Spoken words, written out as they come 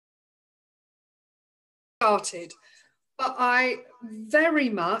started, but I very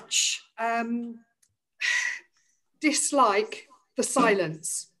much dislike the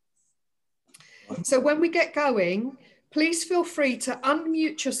silence. So when we get going, please feel free to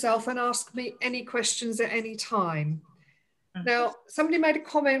unmute yourself and ask me any questions at any time. Now, somebody made a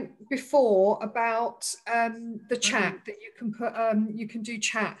comment before about the chat, that you can put, you can do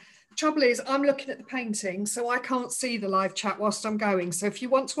chat. The trouble is, I'm looking at the painting, so I can't see the live chat whilst I'm going. So if you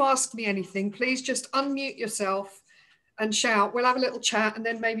want to ask me anything, please just unmute yourself and shout. We'll have a little chat, and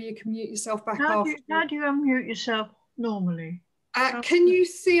then maybe you can mute yourself back after. How do you unmute yourself normally? Can you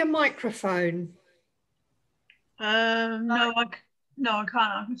see a microphone? No, I can't.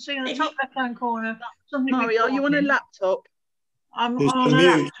 I can see on the top left-hand corner. Mari, are you on a laptop? I'm on a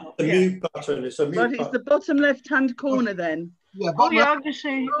laptop. The mute button. It's a mute button. It's the bottom left-hand corner then. Yeah, I can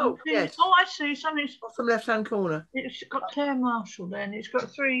see. Yes. Oh, I see. Something's bottom left-hand corner. It's got Claire Marshall then. It's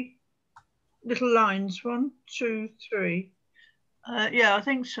got 3 little lines. 1, 2, 3. Yeah, I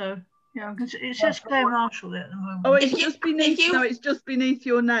think so. Yeah, I can see, it says Claire Marshall there at the moment. Oh, it's just beneath. No, it's just beneath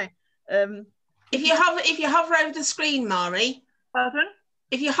your name. If you hover over the screen, Mari. Pardon?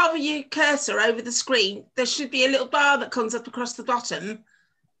 If you hover your cursor over the screen, there should be a little bar that comes up across the bottom,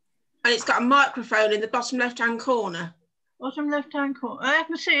 and it's got a microphone in the bottom left-hand corner. Bottom left-hand corner. I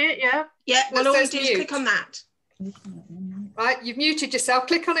can see it. Yeah. Yeah. Well, all you do is click on that. Right, you've muted yourself.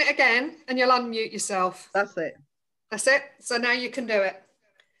 Click on it again, and you'll unmute yourself. That's it. That's it. So now you can do it.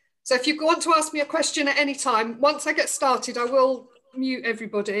 So if you want to ask me a question at any time, once I get started, I will mute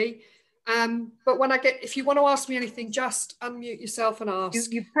everybody. But when if you want to ask me anything, just unmute yourself and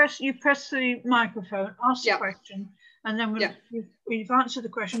ask. You press the microphone, ask the question, and then when you've answered the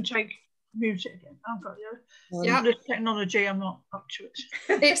question, mute it again. I've got this technology, I'm not up to it.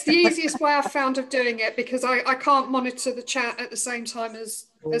 It's the easiest way I've found of doing it, because I can't monitor the chat at the same time as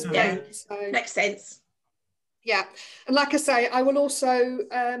Ben. So. Makes sense. Yeah, and like I say, I will also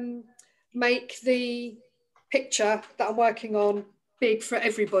make the picture that I'm working on big for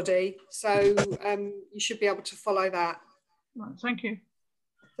everybody, so you should be able to follow that. Right, thank you.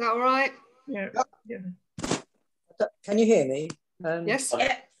 Is that all right? Yeah. Can you hear me? Yes.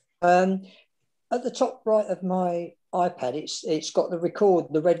 Yeah. At the top right of my iPad, it's got the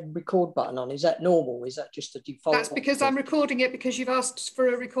red record button on. Is that normal? Is that just a default? That's because I'm recording it, because you've asked for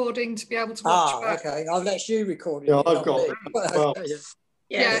a recording to be able to watch back. Okay. I'll let you record it. Yeah, I've got it. Well,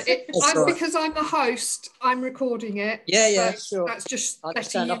 yes. Because I'm the host, I'm recording it. Yeah, so sure. That's just I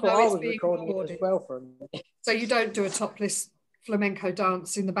letting you know I was it's being recording recorded. it as well for a minute. So you don't do a topless flamenco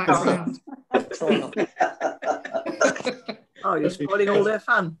dance in the background. Try not. Oh, you're spoiling all their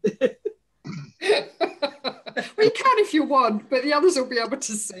fun. Well, you can if you want, but the others will be able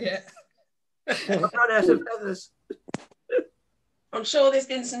to see it. I've run out of feathers. I'm sure there's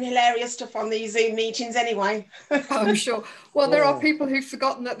been some hilarious stuff on these Zoom meetings anyway. I'm sure. Well, there are people who've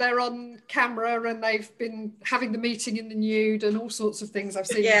forgotten that they're on camera, and they've been having the meeting in the nude and all sorts of things. I've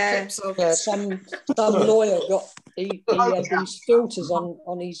seen clips of. Yeah, some lawyer he had these filters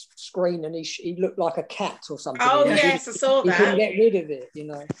on his screen, and he looked like a cat or something. Oh yes, I saw that. He couldn't get rid of it, you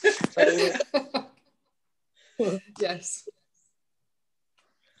know. So, yes.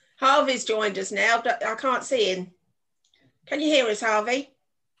 Harvey's joined us now, but I can't see him. Can you hear us, Harvey?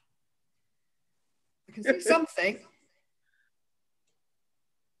 I can see something.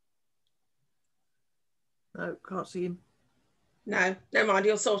 No, can't see him. No, never mind.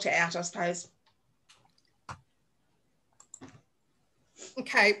 You'll sort it out, I suppose.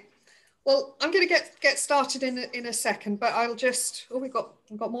 Okay. Well, I'm going to get started in a second, but I'll just. Oh, we've got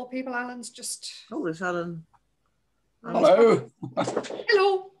more people. Alan's just. Oh, there's Alan. hello.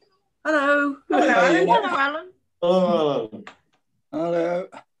 Hello. Hello. Hello, Alan. Hello. Hello.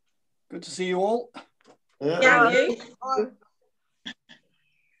 Good to see you all. Yeah, you.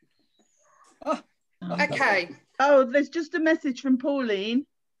 Okay. Oh, there's just a message from Pauline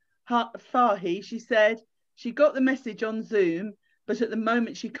Fahy. She said she got the message on Zoom, but at the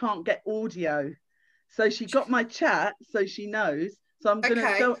moment she can't get audio. So she got my chat, so she knows. So I'm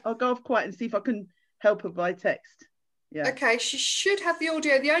gonna I'll go off quiet and see if I can help her by text. Yeah. Okay, she should have the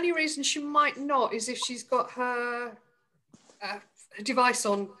audio. The only reason she might not is if she's got her device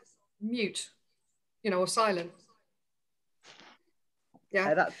on mute, or silent.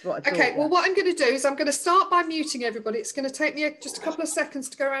 Yeah, that's what I thought. Okay, well, what I'm going to do is I'm going to start by muting everybody. It's going to take me just a couple of seconds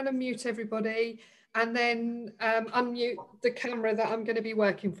to go around and mute everybody, and then unmute the camera that I'm going to be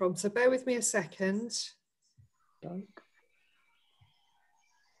working from. So bear with me a second.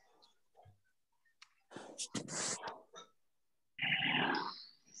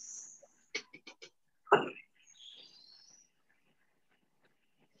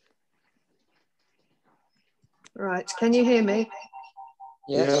 Right, can you hear me?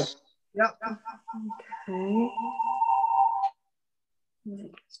 Yes. Yep. Okay.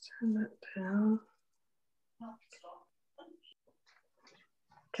 Let's turn that down.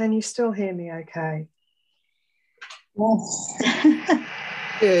 Can you still hear me okay? Yes.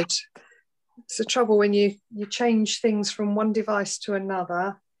 Good. It's the trouble when you change things from one device to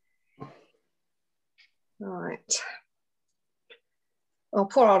another. Right. Oh,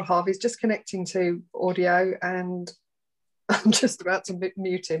 poor old Harvey's just connecting to audio and I'm just about to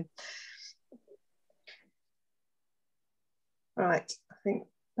mute him. Right, I think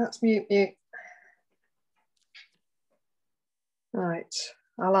that's mute. Right,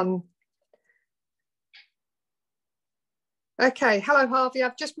 Okay, hello Harvey,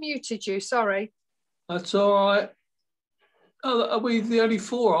 I've just muted you, sorry. That's all right. Oh, are we the only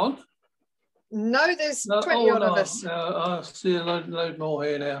 4 on? No, there's 20 odd of us. No, I see a load more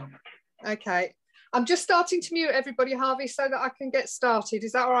here now. Okay, I'm just starting to mute everybody, Harvey, so that I can get started.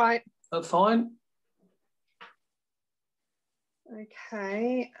 Is that all right? Fine.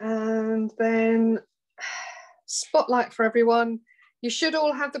 Okay, and then spotlight for everyone. You should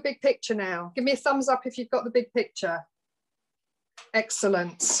all have the big picture now. Give me a thumbs up if you've got the big picture.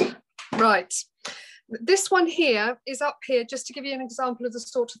 Excellent. Right. This one here is up here just to give you an example of the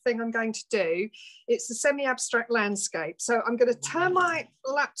sort of thing I'm going to do. It's a semi-abstract landscape. So I'm going to turn my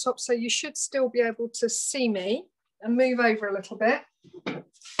laptop so you should still be able to see me and move over a little bit. But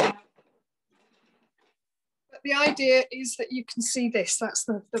the idea is that you can see this. That's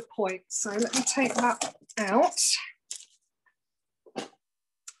the point. So let me take that out.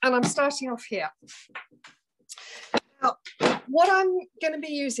 And I'm starting off here. Now, what I'm going to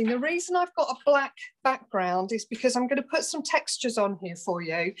be using, the reason I've got a black background is because I'm going to put some textures on here for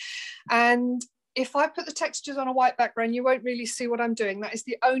you. And if I put the textures on a white background, you won't really see what I'm doing. That is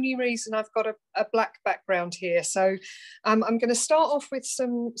the only reason I've got a black background here. So I'm going to start off with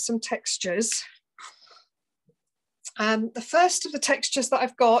some textures. The first of the textures that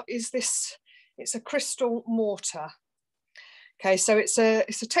I've got is this, it's a crystal mortar. Okay, so it's a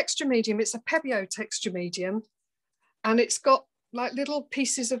texture medium, it's a Peterborough texture medium, and it's got like little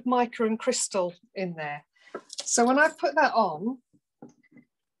pieces of mica and crystal in there. So when I put that on,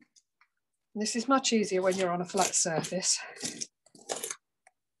 this is much easier when you're on a flat surface.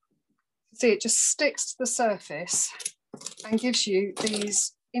 See, it just sticks to the surface and gives you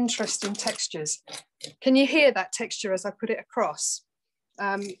these interesting textures. Can you hear that texture as I put it across?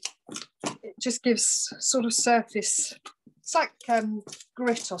 It just gives sort of surface, it's like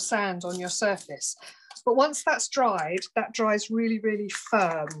grit or sand on your surface. But once that's dried, that dries really, really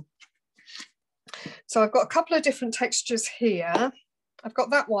firm. So I've got a couple of different textures here. I've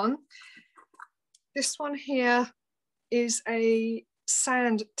got that one. This one here is a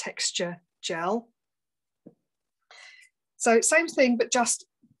sand texture gel. So same thing, but just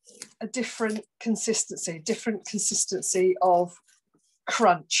a different consistency of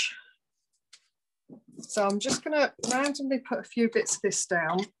crunch. So I'm just going to randomly put a few bits of this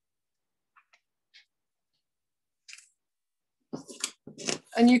down.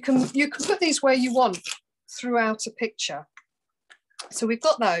 And you can put these where you want throughout a picture. So we've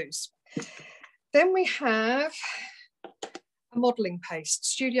got those. Then we have a modelling paste,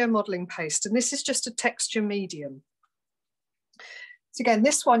 studio modelling paste, and this is just a texture medium. So again,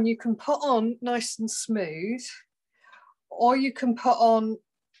 this one you can put on nice and smooth, or you can put on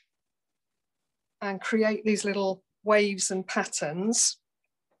and create these little waves and patterns.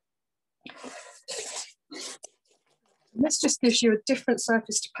 This just gives you a different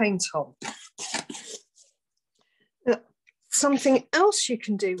surface to paint on. Now, something else you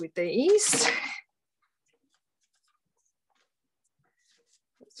can do with these,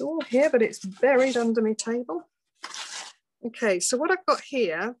 it's all here, but it's buried under my table. Okay, so what I've got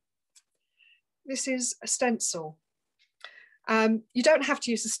here, this is a stencil. You don't have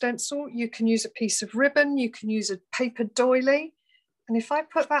to use a stencil. You can use a piece of ribbon. You can use a paper doily. And if I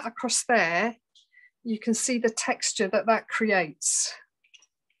put that across there, you can see the texture that that creates.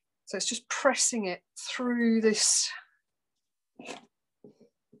 So it's just pressing it through this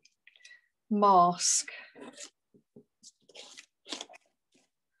mask.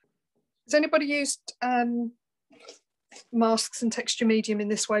 Has anybody used masks and texture medium in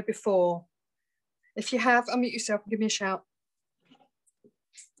this way before? If you have, unmute yourself and give me a shout.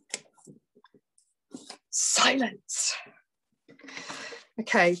 Silence.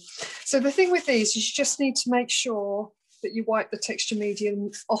 Okay, so the thing with these is you just need to make sure that you wipe the texture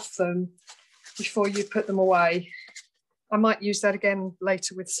medium off them before you put them away. I might use that again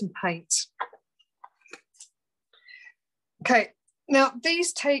later with some paint. Okay, now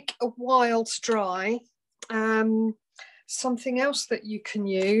these take a while to dry. Something else that you can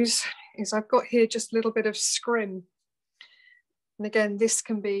use is I've got here just a little bit of scrim. And again, this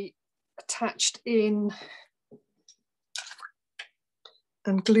can be attached in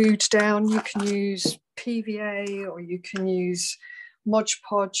and glued down. You can use PVA or you can use Mod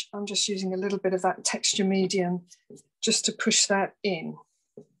Podge. I'm just using a little bit of that texture medium just to push that in.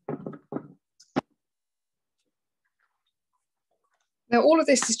 Now, all of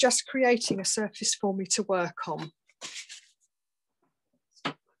this is just creating a surface for me to work on.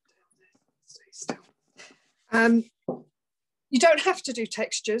 You don't have to do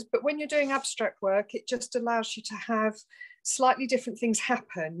textures, but when you're doing abstract work, it just allows you to have slightly different things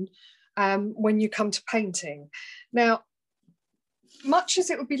happen when you come to painting. Now, much as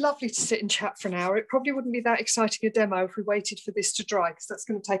it would be lovely to sit and chat for an hour, it probably wouldn't be that exciting a demo if we waited for this to dry, because that's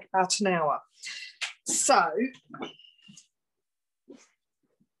going to take about an hour. So,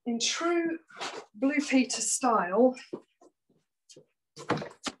 in true Blue Peter style,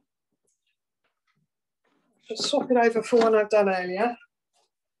 I'll swap it over for one I've done earlier.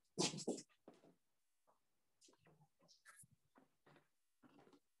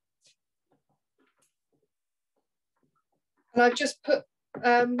 And I've just put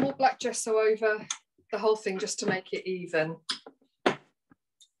more black gesso over the whole thing just to make it even. Go.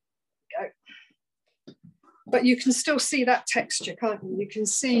 But you can still see that texture, can't you? You can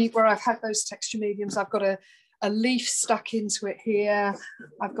see where I've had those texture mediums. I've got a leaf stuck into it here.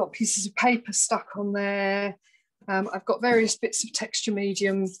 I've got pieces of paper stuck on there. I've got various bits of texture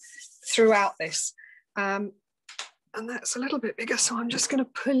medium throughout this. And that's a little bit bigger, so I'm just going to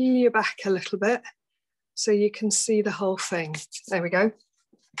pull you back a little bit so you can see the whole thing. There we go.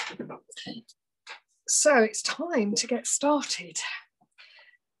 So it's time to get started.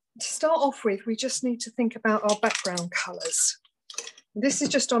 To start off with, we just need to think about our background colours. This is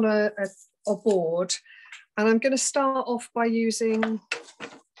just on a board, and I'm going to start off by using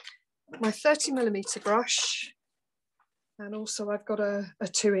my 30mm brush, and also I've got a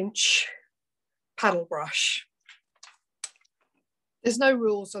 2-inch paddle brush. There's no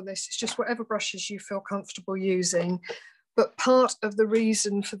rules on this, it's just whatever brushes you feel comfortable using. But part of the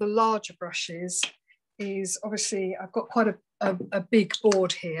reason for the larger brushes is obviously I've got quite a big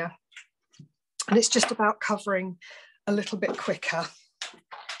board here, and it's just about covering a little bit quicker.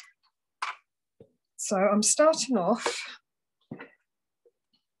 So I'm starting off,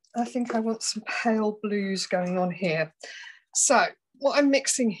 I think I want some pale blues going on here. So what I'm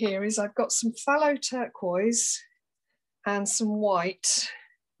mixing here is I've got some phthalo turquoise and some white,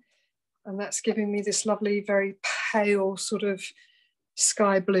 and that's giving me this lovely, very pale sort of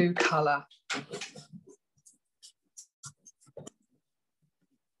sky blue colour.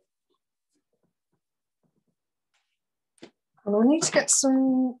 And I need to get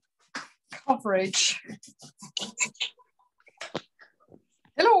some coverage.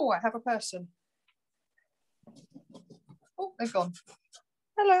 Hello, I have a person. Oh, they've gone.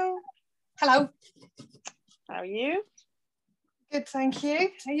 Hello. Hello. How are you? Good, thank you.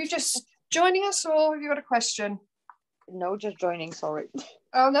 Are you just joining us, or have you got a question? No, just joining, sorry.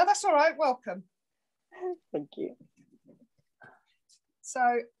 Oh, no, that's all right. Welcome. Thank you. So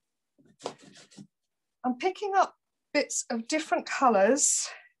I'm picking up bits of different colours.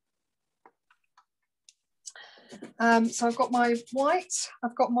 So I've got my white,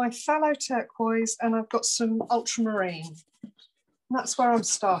 I've got my phthalo turquoise, and I've got some ultramarine. And that's where I'm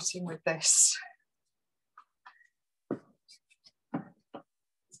starting with this.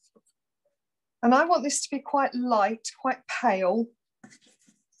 And I want this to be quite light, quite pale,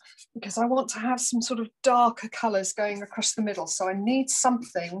 because I want to have some sort of darker colours going across the middle. So I need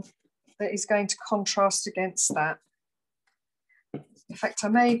something that is going to contrast against that. In fact, I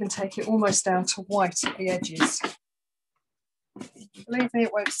may even take it almost down to white at the edges. Believe me,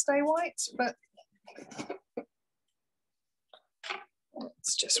 it won't stay white, but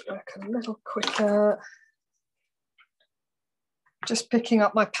let's just work a little quicker. Just picking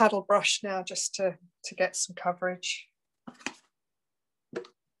up my paddle brush now just to get some coverage.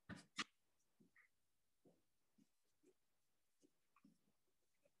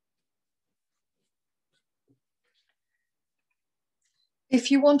 If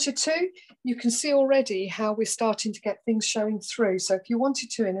you wanted to, you can see already how we're starting to get things showing through. So if you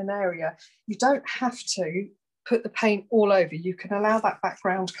wanted to in an area, you don't have to put the paint all over. You can allow that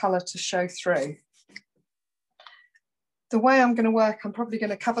background colour to show through. The way I'm going to work, I'm probably going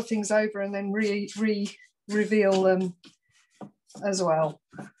to cover things over and then reveal them as well.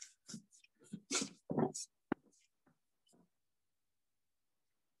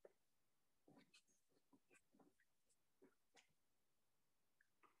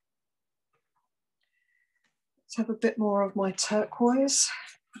 Let's have a bit more of my turquoise.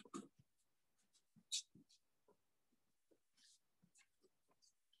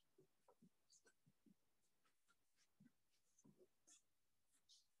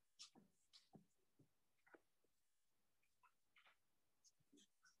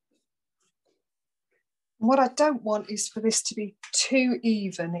 What I don't want is for this to be too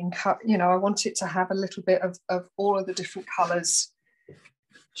even in cut. You know, I want it to have a little bit of all of the different colours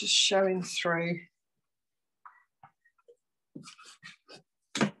just showing through.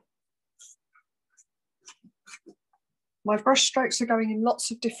 My brush strokes are going in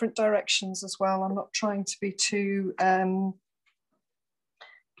lots of different directions as well. I'm not trying to be too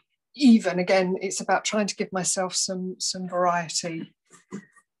even. Again, it's about trying to give myself some variety.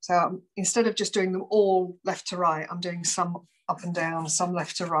 So instead of just doing them all left to right, I'm doing some up and down, some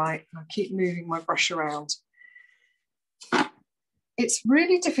left to right, and I keep moving my brush around. It's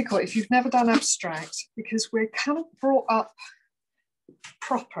really difficult if you've never done abstract, because we're kind of brought up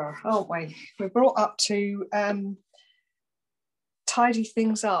proper, aren't we? We're brought up to tidy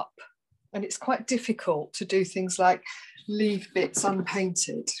things up, and it's quite difficult to do things like leave bits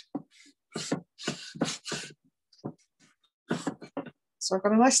unpainted. So I've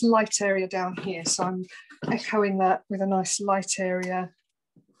got a nice light area down here, so I'm echoing that with a nice light area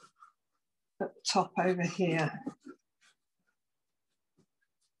at the top over here.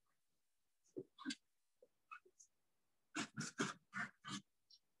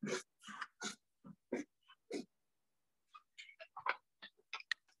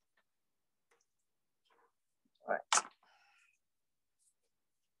 Right.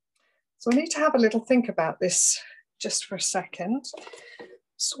 So I need to have a little think about this just for a second.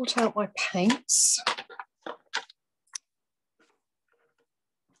 Sort out my paints.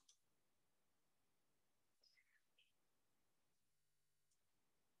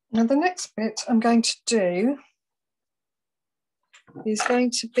 Now the next bit I'm going to do is going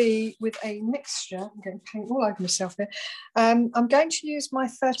to be with a mixture. I'm getting paint all over myself here. I'm going to use my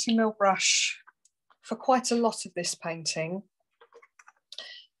 30mm brush for quite a lot of this painting.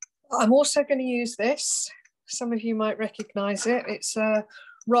 I'm also going to use this. Some of you might recognise it. It's a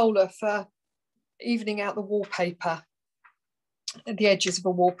roller for evening out the wallpaper at the edges of a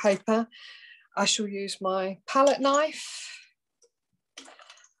wallpaper. I shall use my palette knife.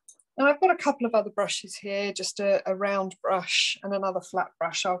 Now I've got a couple of other brushes here, just a round brush and another flat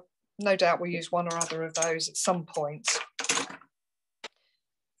brush. I'll no doubt we'll use one or other of those at some point.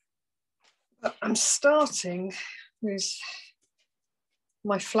 But I'm starting with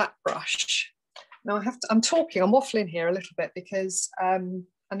my flat brush. Now I'm waffling here a little bit because I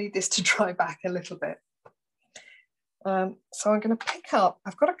need this to dry back a little bit. So I'm going to pick up,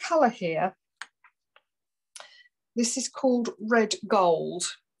 I've got a colour here. This is called Red Gold.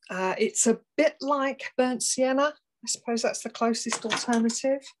 It's a bit like burnt sienna. I suppose that's the closest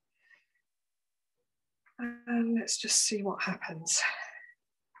alternative. And let's just see what happens.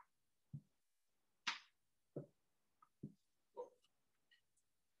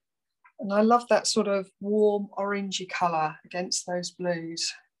 And I love that sort of warm orangey colour against those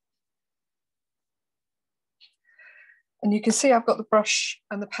blues. And you can see I've got the brush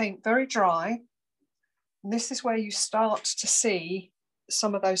and the paint very dry. And this is where you start to see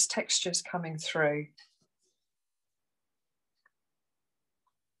some of those textures coming through.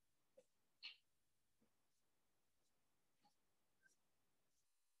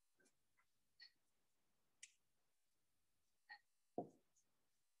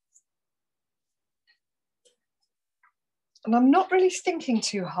 And I'm not really thinking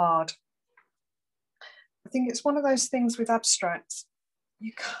too hard. I think it's one of those things with abstracts.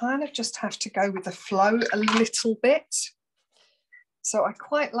 You kind of just have to go with the flow a little bit. So I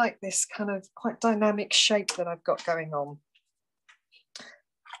quite like this kind of quite dynamic shape that I've got going on.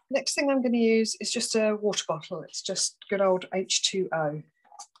 Next thing I'm going to use is just a water bottle. It's just good old H2O.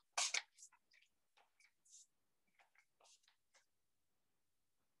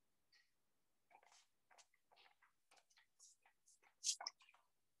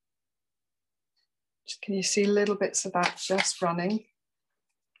 Can you see little bits of that just running?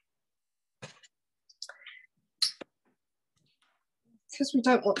 Because we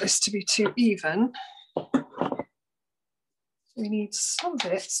don't want this to be too even, we need some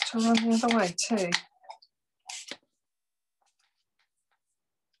bits to run the other way too.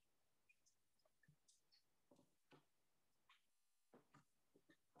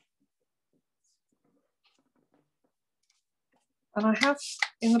 And I have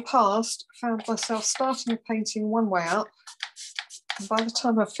in the past found myself starting a painting one way up, and by the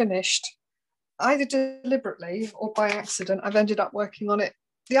time I've finished, either deliberately or by accident, I've ended up working on it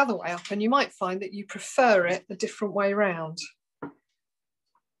the other way up, and you might find that you prefer it a different way round.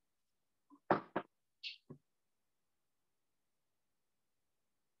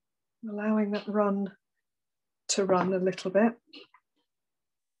 Allowing that run to run a little bit.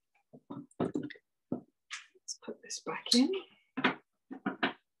 Let's put this back in.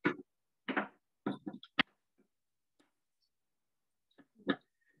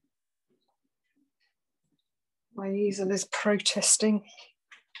 My easel is protesting.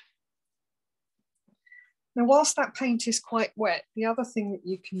 Now, whilst that paint is quite wet, the other thing that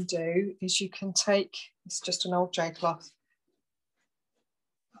you can do is you can take, it's just an old J cloth,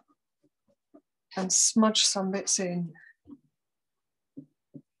 and smudge some bits in.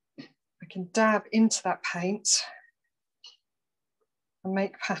 I can dab into that paint and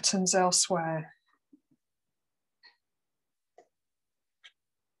make patterns elsewhere.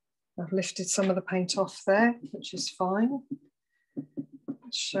 I've lifted some of the paint off there, which is fine.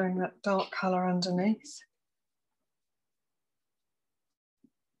 It's showing that dark colour underneath.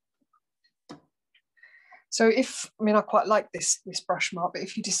 So if, I mean, I quite like this brush mark, but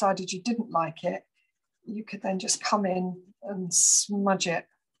if you decided you didn't like it, you could then just come in and smudge it.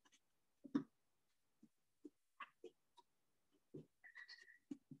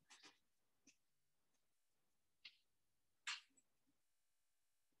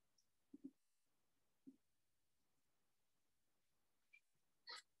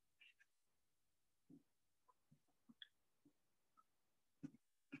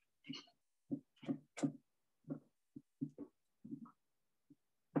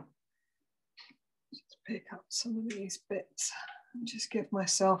 Pick up some of these bits and just give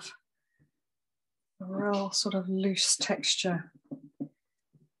myself a real sort of loose texture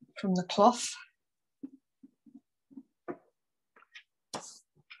from the cloth.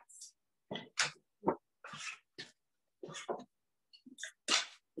 I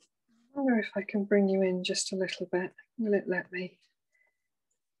wonder if I can bring you in just a little bit. Will it let me?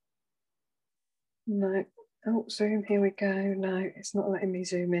 No. Oh, zoom, here we go. No, it's not letting me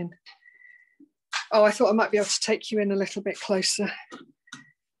zoom in. Oh, I thought I might be able to take you in a little bit closer.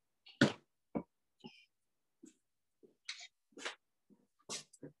 Be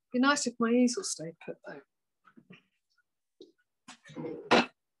nice if my easel stayed put though.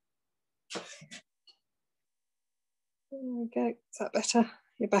 There we go. Is that better?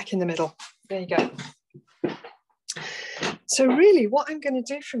 You're back in the middle. There you go. So really what I'm going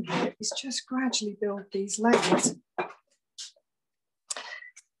to do from here is just gradually build these layers.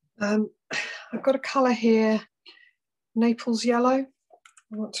 I've got a colour here, Naples yellow. I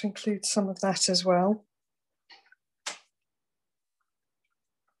want to include some of that as well.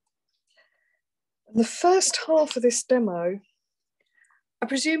 The first half of this demo, I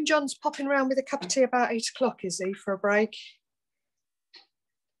presume John's popping around with a cup of tea about 8 o'clock, is he, for a break?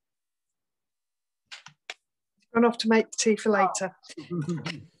 Run off to make the tea for later.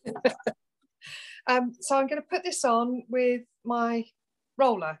 So I'm going to put this on with my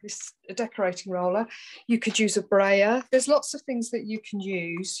roller, this a decorating roller. You could use a brayer. There's lots of things that you can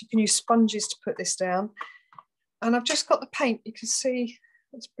use. You can use sponges to put this down. And I've just got the paint. You can see,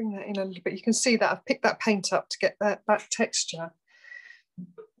 let's bring that in a little bit. You can see that I've picked that paint up to get that texture.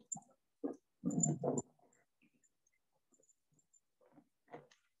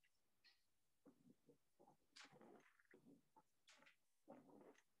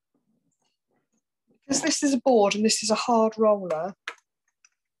 Because this is a board and this is a hard roller,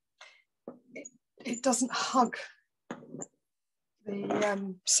 it doesn't hug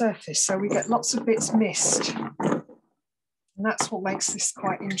the surface, so we get lots of bits missed. And that's what makes this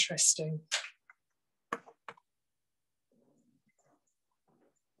quite interesting.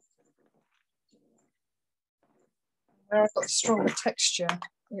 Where I've got stronger texture,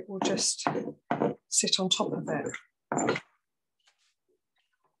 it will just sit on top of it.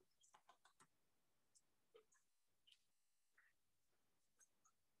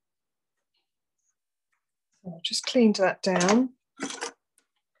 So I've just cleaned that down.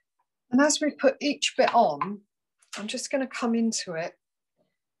 And as we put each bit on, I'm just going to come into it.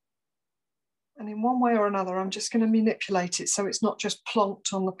 And in one way or another, I'm just going to manipulate it so it's not just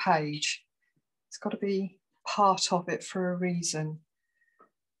plonked on the page. It's got to be part of it for a reason.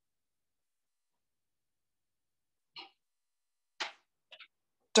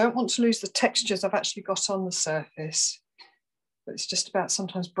 Don't want to lose the textures I've actually got on the surface, but it's just about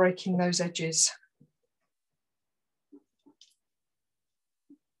sometimes breaking those edges.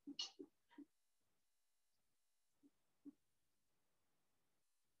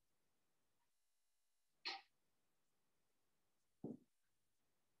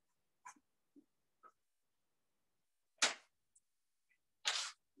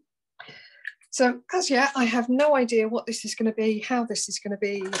 So as yet, I have no idea what this is going to be, how this is going to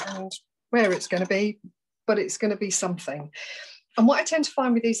be, and where it's going to be, but it's going to be something. And what I tend to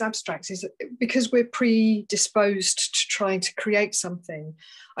find with these abstracts is that because we're predisposed to trying to create something,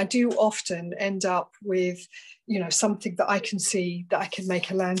 I do often end up with, you know, something that I can see that I can make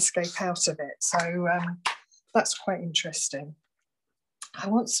a landscape out of it. So that's quite interesting. I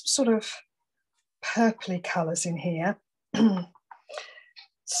want some sort of purpley colours in here.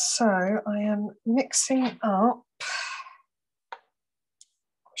 So I am mixing up. I'll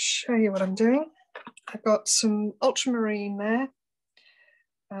show you what I'm doing. I've got some ultramarine there,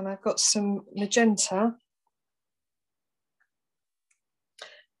 and I've got some magenta.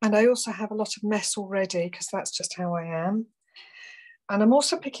 And I also have a lot of mess already because that's just how I am. And I'm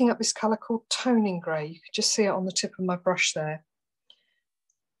also picking up this colour called toning grey. You can just see it on the tip of my brush there.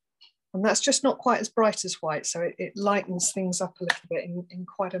 And that's just not quite as bright as white, so it lightens things up a little bit in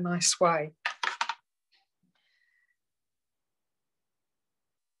quite a nice way.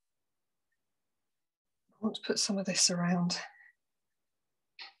 I want to put some of this around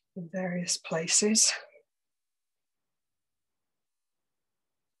in various places.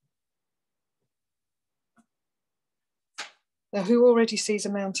 Now, who already sees a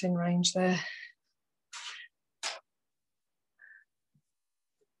mountain range there?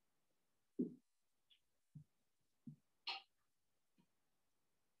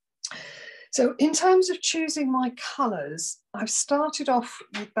 So in terms of choosing my colours, I've started off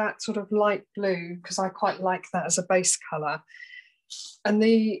with that sort of light blue because I quite like that as a base colour. And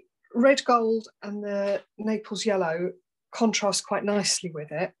the red gold and the Naples yellow contrast quite nicely with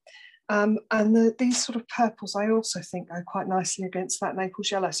it. And these sort of purples I also think go quite nicely against that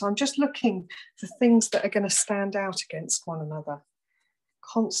Naples yellow. So I'm just looking for things that are going to stand out against one another.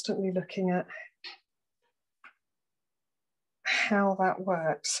 Constantly looking at how that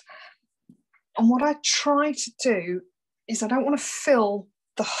works. And what I try to do is I don't want to fill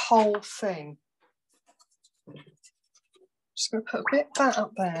the whole thing. Just going to put a bit of that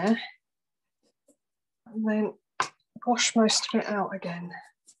up there and then wash most of it out again.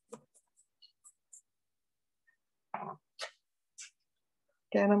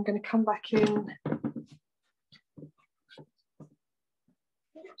 Again, I'm going to come back in.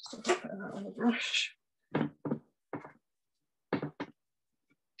 Just put that on the brush.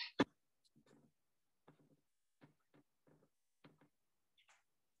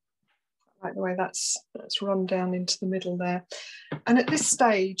 I like the way that's run down into the middle there. And at this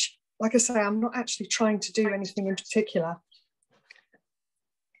stage, like I say, I'm not actually trying to do anything in particular.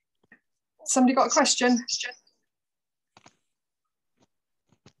 Somebody got a question?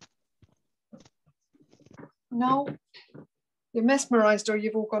 No? You're mesmerised or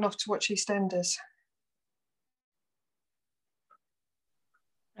you've all gone off to watch EastEnders?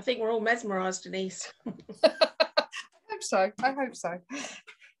 I think we're all mesmerised, Denise. I hope so. I hope so.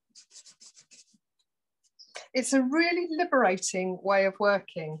 It's a really liberating way of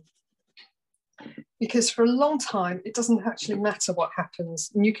working because for a long time, it doesn't actually matter what happens.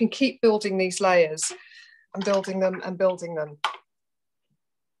 And you can keep building these layers and building them and building them.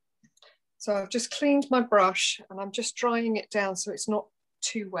 So I've just cleaned my brush and I'm just drying it down so it's not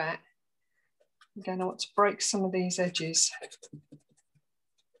too wet. Again, I want to break some of these edges.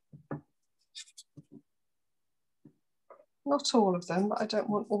 Not all of them, but I don't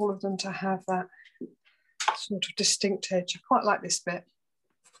want all of them to have that sort of distinct edge. I quite like this bit.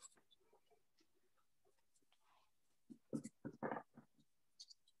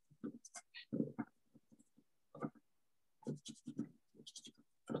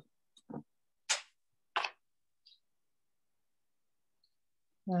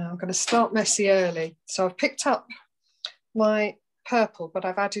 Now I'm going to start messy early. So I've picked up my purple, but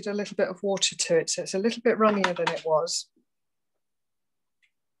I've added a little bit of water to it. So it's a little bit runnier than it was.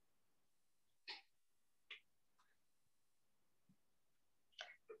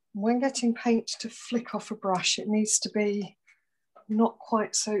 When getting paint to flick off a brush, it needs to be not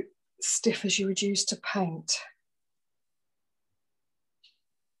quite so stiff as you would use to paint.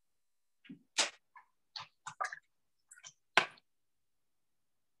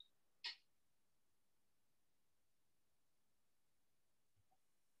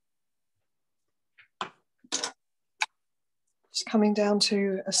 Just coming down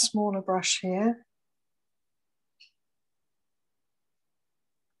to a smaller brush here.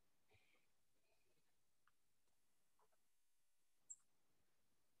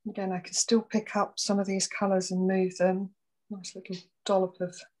 Again, I can still pick up some of these colours and move them. Nice little dollop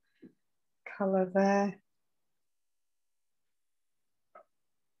of colour there.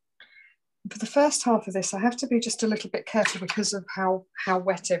 for the first half of this, I have to be just a little bit careful because of how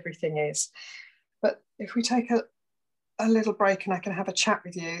wet everything is. But if we take a little break and I can have a chat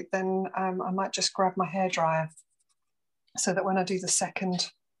with you, then I might just grab my hairdryer so that when I do the second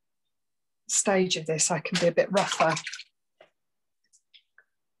stage of this, I can be a bit rougher.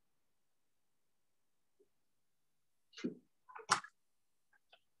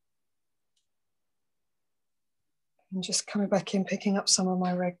 And just coming back in, picking up some of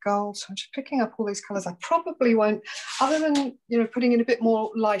my red gold. So I'm just picking up all these colours. I probably won't, other than, you know, putting in a bit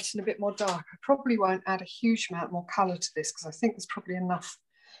more light and a bit more dark, I probably won't add a huge amount more colour to this because I think there's probably enough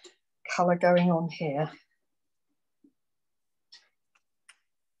colour going on here.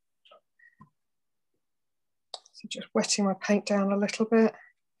 So just wetting my paint down a little bit.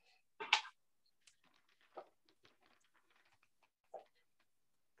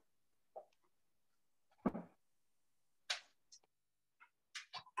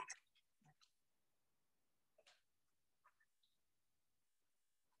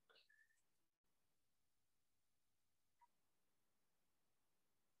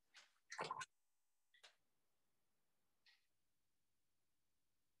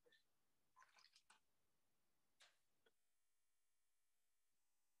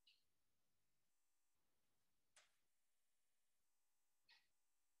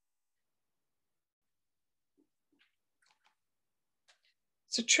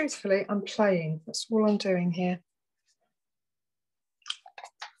 So truthfully, I'm playing. That's all I'm doing here.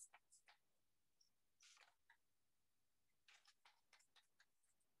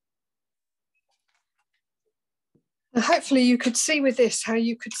 And hopefully you could see with this how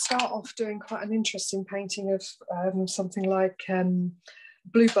you could start off doing quite an interesting painting of something like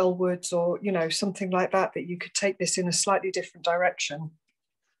bluebell woods, or, you know, something like that, that you could take this in a slightly different direction.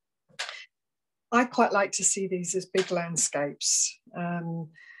 I quite like to see these as big landscapes.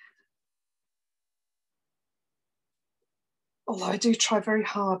 Although I do try very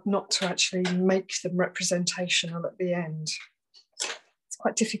hard not to actually make them representational at the end. It's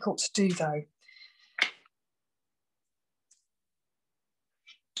quite difficult to do though.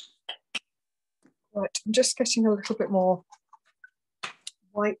 Right, I'm just getting a little bit more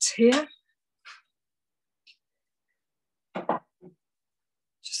white here.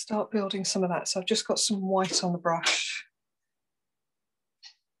 Just start building some of that. So I've just got some white on the brush.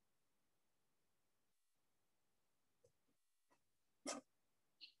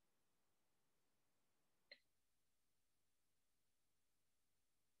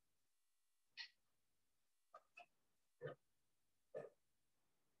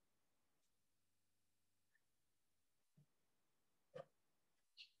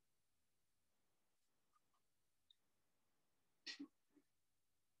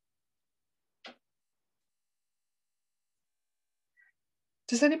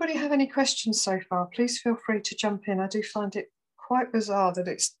 Does anybody have any questions so far? Please feel free to jump in. I do find it quite bizarre that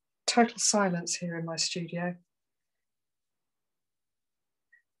it's total silence here in my studio.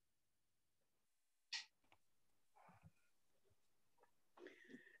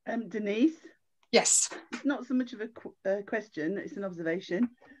 Denise? Yes. It's not so much of a question, it's an observation.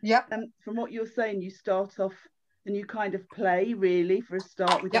 Yep. From what you're saying, you start off and you kind of play really for a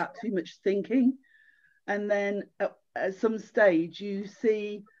start without too much thinking. And then at some stage you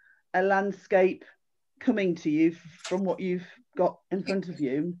see a landscape coming to you from what you've got in front of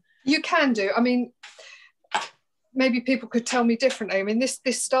you. You can do. I mean, maybe people could tell me differently. I mean, this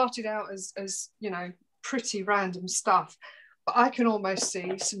started out as you know, pretty random stuff, but I can almost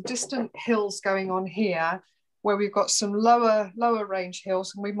see some distant hills going on here where we've got some lower range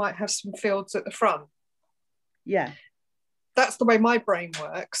hills, and we might have some fields at the front. Yeah. That's the way my brain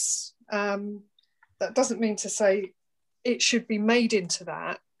works. That doesn't mean to say it should be made into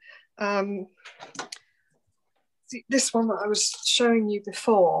that. This one that I was showing you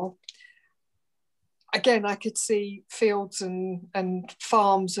before, again, I could see fields and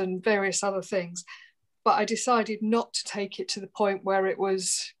farms and various other things, but I decided not to take it to the point where it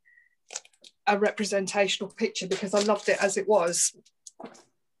was a representational picture because I loved it as it was.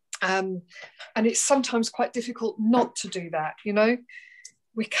 And it's sometimes quite difficult not to do that, you know?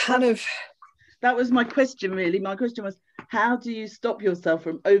 We kind of... That was my question, really. My question was, how do you stop yourself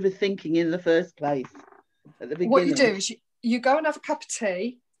from overthinking in the first place at the beginning? What you do is you go and have a cup of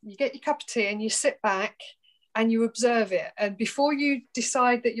tea, you get your cup of tea and you sit back and you observe it. And before you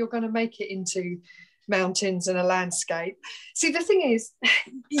decide that you're going to make it into mountains and a landscape, see, the thing is,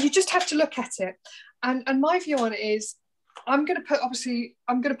 you just have to look at it. And my view on it is, I'm going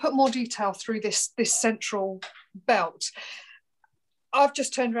to put more detail through this central belt. I've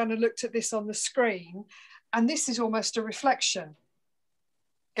just turned around and looked at this on the screen, and this is almost a reflection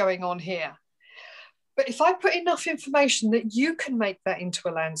going on here. But if I put enough information that you can make that into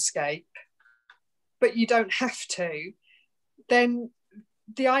a landscape, but you don't have to, then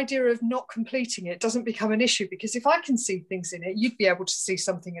the idea of not completing it doesn't become an issue, because if I can see things in it, you'd be able to see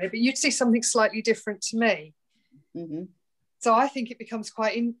something in it, but you'd see something slightly different to me. Mm-hmm. So I think it becomes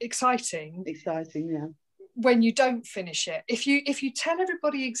quite exciting. Exciting, yeah. When you don't finish it. If you tell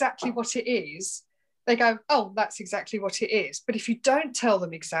everybody exactly what it is, they go, oh, that's exactly what it is. But if you don't tell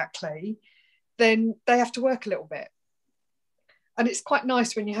them exactly, then they have to work a little bit. And it's quite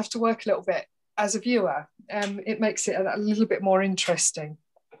nice when you have to work a little bit as a viewer. It makes it a little bit more interesting.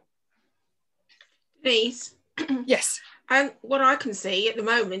 Denise? Yes. And what I can see at the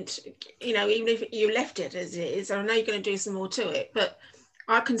moment, you know, even if you left it as it is, I know you're going to do some more to it, but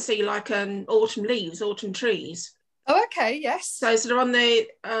I can see like autumn leaves, autumn trees. Oh, okay, yes. So sort of on the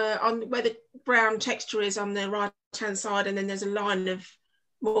on where the brown texture is on the right hand side, and then there's a line of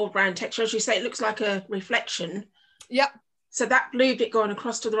more brown texture. As you say, it looks like a reflection. Yep. So that blue bit going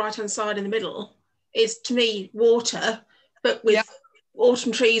across to the right hand side in the middle is, to me, water, but with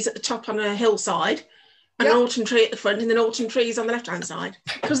autumn trees at the top on a hillside, and an autumn tree at the front, and then autumn trees on the left hand side.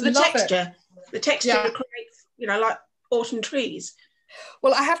 Because of the texture. The texture creates, you know, like autumn trees.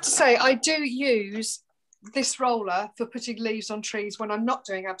 Well, I have to say, I do use this roller for putting leaves on trees when I'm not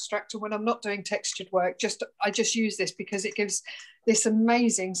doing abstract or when I'm not doing textured work. I just use this because it gives this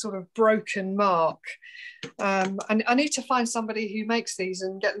amazing sort of broken mark. And I need to find somebody who makes these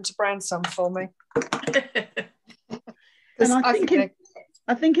and get them to brand some for me. And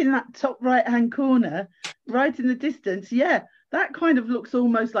I think in that top right hand corner, right in the distance, that kind of looks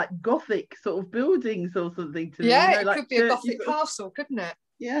almost like Gothic sort of buildings or something to me. Yeah, you know, it like could be a Gothic castle, couldn't it?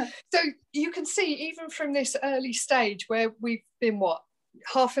 Yeah. So you can see, even from this early stage where we've been,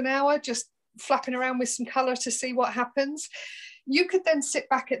 half an hour just flapping around with some colour to see what happens, you could then sit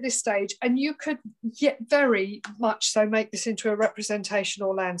back at this stage and you could very much so make this into a representation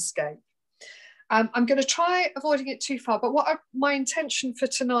or landscape. I'm going to try avoiding it too far, but my intention for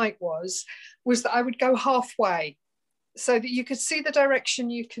tonight was that I would go halfway, so that you could see the direction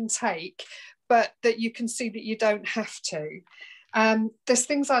you can take, but that you can see that you don't have to. There's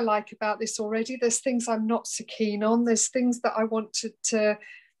things I like about this already. There's things I'm not so keen on. There's things that I want to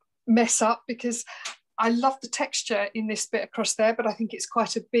mess up, because I love the texture in this bit across there, but I think it's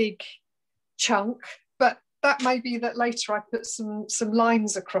quite a big chunk. But that may be that later I put some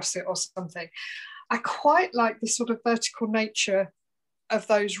lines across it or something. I quite like this sort of vertical nature of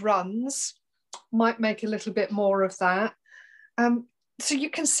those runs. Might make a little bit more of that. So you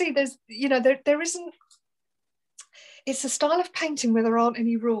can see there's, you know, there isn't, it's a style of painting where there aren't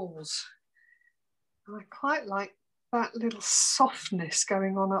any rules. And I quite like that little softness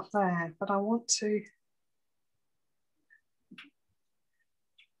going on up there, but I want to,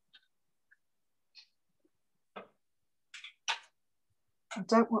 I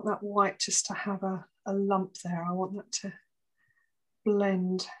don't want that white just to have a lump there. I want that to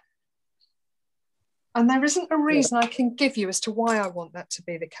blend. And there isn't a reason I can give you as to why I want that to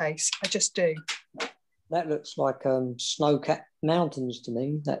be the case. I just do. That looks like snow-capped mountains to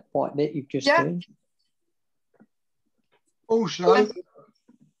me, that white bit you've just done. Also, it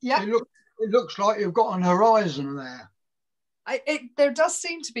looks like you've got an horizon there. There does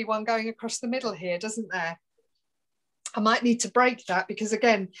seem to be one going across the middle here, doesn't there? I might need to break that, because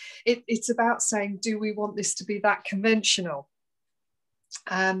again, it's about saying, do we want this to be that conventional?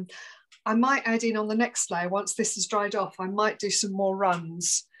 I might add in on the next layer, once this is dried off, I might do some more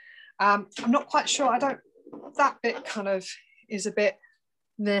runs. I'm not quite sure. That bit kind of is a bit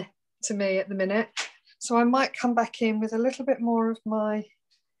meh to me at the minute. So I might come back in with a little bit more of my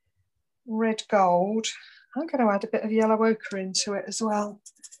red gold. I'm going to add a bit of yellow ochre into it as well.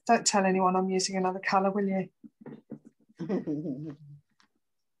 Don't tell anyone I'm using another colour, will you?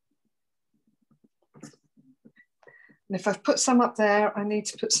 And if I've put some up there, I need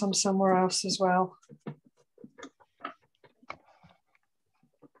to put some somewhere else as well.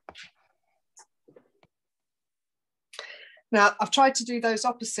 Now, I've tried to do those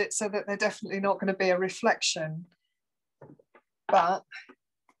opposites so that they're definitely not going to be a reflection, but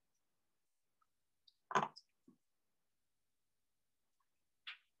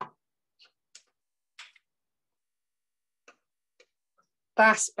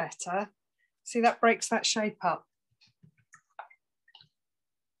that's better. See, that breaks that shape up.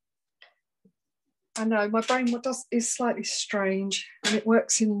 I know my brain is slightly strange, and it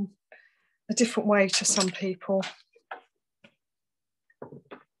works in a different way to some people.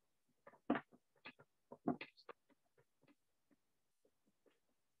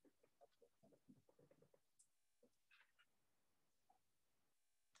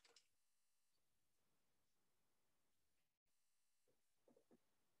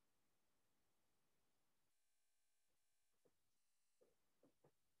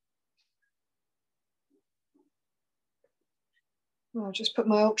 I'll just put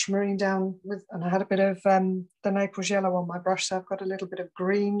my ultramarine down with, and I had a bit of the Naples yellow on my brush, so I've got a little bit of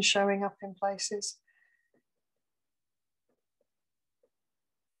green showing up in places.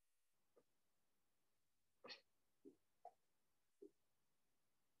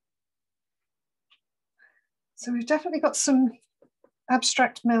 So we've definitely got some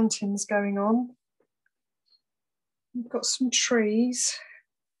abstract mountains going on. We've got some trees.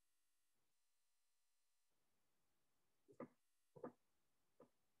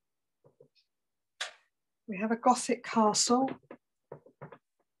 We have a Gothic castle.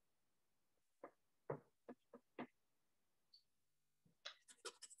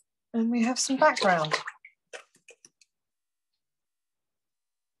 And we have some background.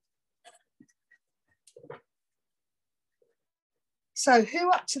 So who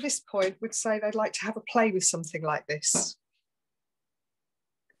up to this point would say they'd like to have a play with something like this?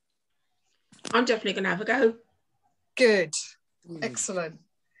 I'm definitely going to have a go. Good. Excellent.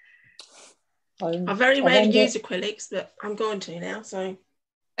 I very rarely use acrylics, but I'm going to now, so.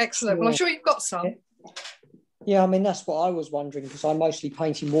 Excellent. Well, I'm sure you've got some. Yeah, I mean, that's what I was wondering, because I'm mostly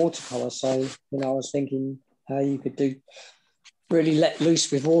painting watercolour. So, you know, I was thinking how you could really let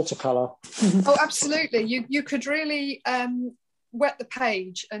loose with watercolour. Oh, absolutely. You could really wet the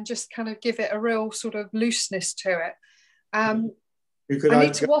page and just kind of give it a real sort of looseness to it. You could I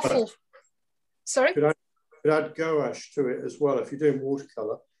need to waffle. Sorry? Could add gouache to it as well if you're doing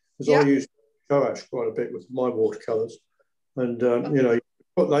watercolour, because I use gouache quite a bit with my watercolours. And, you know,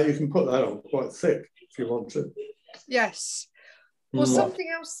 you can put that on quite thick if you want to. Yes. Well, something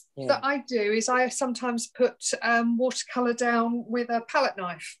else that I do is I sometimes put watercolour down with a palette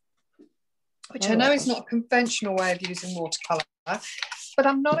knife, which I know is not a conventional way of using watercolour, but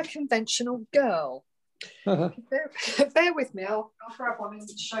I'm not a conventional girl. Bear with me, I'll grab one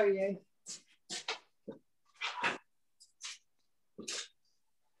and show you.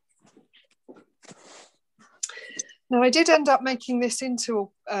 Now, I did end up making this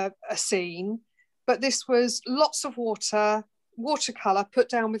into a scene, but this was lots of watercolour put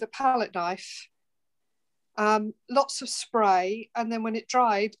down with a palette knife, lots of spray, and then when it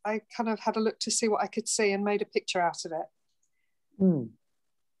dried, I kind of had a look to see what I could see and made a picture out of it.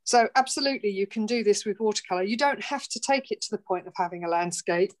 So absolutely, you can do this with watercolour. You don't have to take it to the point of having a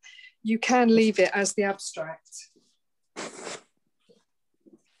landscape. You can leave it as the abstract.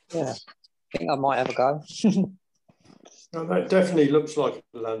 Yeah, I think I might have a go. No, that definitely looks like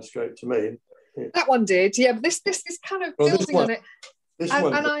a landscape to me. Yeah. That one did, yeah. But this is kind of building on it. And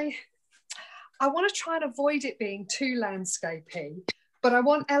I want to try and avoid it being too landscapey, but I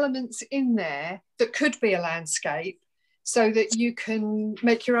want elements in there that could be a landscape so that you can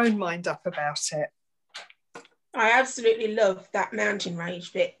make your own mind up about it. I absolutely love that mountain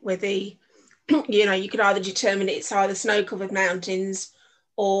range bit where the, you know, you could either determine it's either snow-covered mountains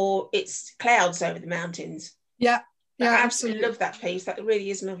or it's clouds over the mountains. Yeah. Yeah, I absolutely love that piece. That really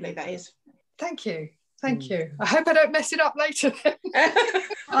is lovely, that is. Thank you. Thank you. I hope I don't mess it up later.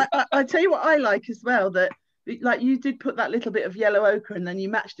 I tell you what I like as well, that like you did put that little bit of yellow ochre and then you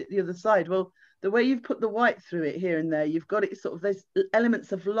matched it the other side. Well, the way you've put the white through it here and there, you've got it sort of, there's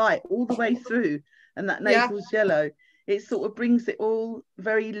elements of light all the way through, and that Naples yellow, it sort of brings it all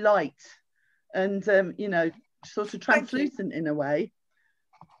very light and, you know, sort of translucent in a way.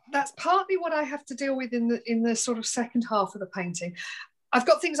 That's partly what I have to deal with in the sort of second half of the painting. I've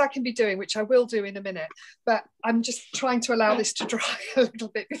got things I can be doing, which I will do in a minute, but I'm just trying to allow this to dry a little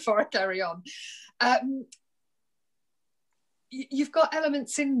bit before I carry on. You've got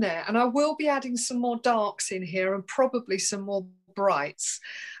elements in there, and I will be adding some more darks in here and probably some more brights,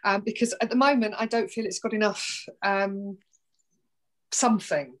 because at the moment I don't feel it's got enough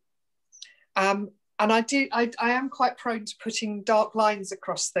something. And I am quite prone to putting dark lines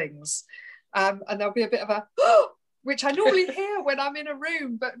across things. And there'll be a bit of a, which I normally hear when I'm in a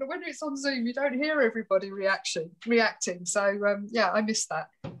room, but when it's on Zoom, you don't hear everybody reacting. So yeah, I miss that.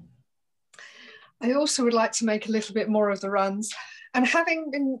 I also would like to make a little bit more of the runs. And having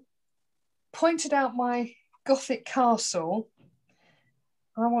been pointed out my Gothic castle,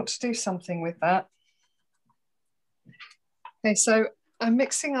 I want to do something with that. Okay, so I'm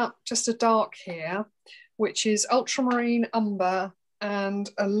mixing up just a dark here, which is ultramarine umber and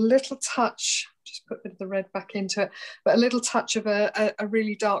a little touch, just put the red back into it, but a little touch of a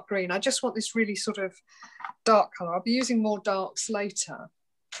really dark green. I just want this really sort of dark colour. I'll be using more darks later.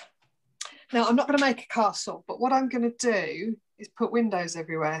 Now, I'm not going to make a castle, but what I'm going to do is put windows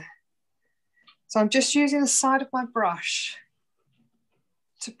everywhere. So I'm just using the side of my brush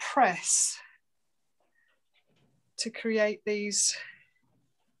to press to create these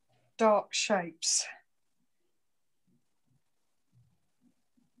dark shapes.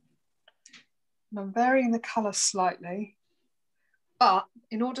 And I'm varying the colour slightly. But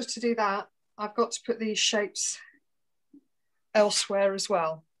in order to do that, I've got to put these shapes elsewhere as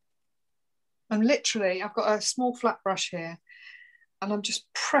well. And literally, I've got a small flat brush here, and I'm just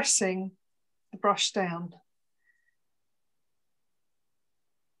pressing the brush down.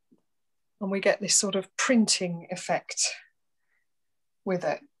 And we get this sort of printing effect with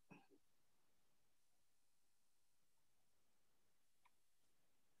it.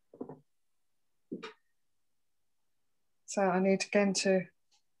 So I need again to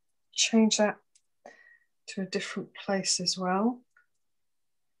change that to a different place as well.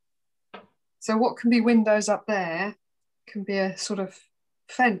 So what can be windows up there can be a sort of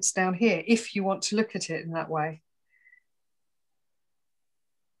fence down here if you want to look at it in that way.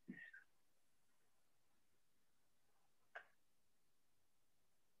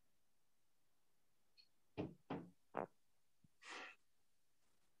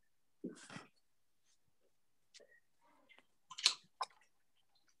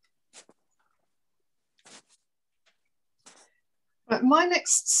 But my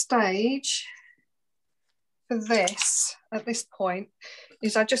next stage for this, at this point,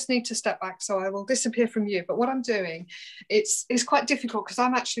 is I just need to step back, so I will disappear from you. But what I'm doing, it's quite difficult because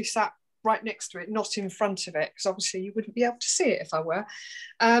I'm actually sat right next to it, not in front of it, because obviously you wouldn't be able to see it if I were.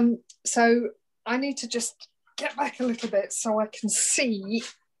 So I need to just get back a little bit so I can see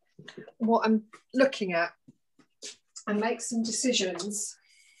what I'm looking at and make some decisions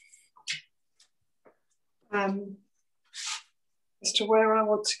as to where I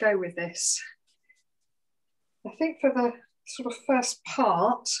want to go with this. I think for the sort of first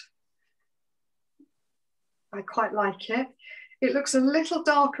part, I quite like it. It looks a little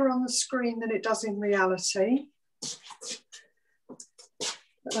darker on the screen than it does in reality,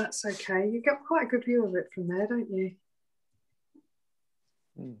 but that's okay. You get quite a good view of it from there, don't you?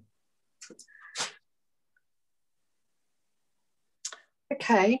 Mm.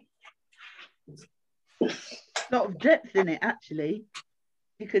 Okay. A lot of depth in it, actually.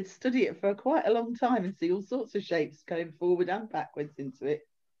 You could study it for quite a long time and see all sorts of shapes going forward and backwards into it.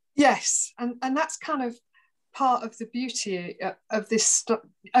 Yes, and that's kind of part of the beauty of this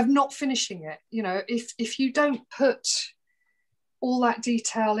of not finishing it. You know, if you don't put all that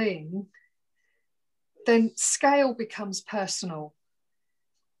detail in, then scale becomes personal.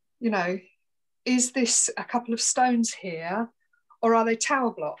 You know, is this a couple of stones here, or are they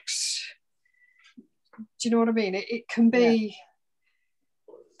tower blocks? Do you know what I mean? It can be,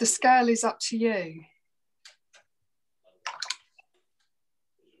 yeah. The scale is up to you.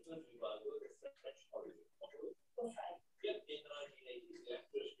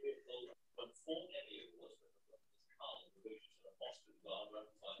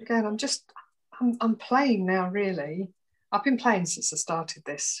 Again, I'm playing now, really. I've been playing since I started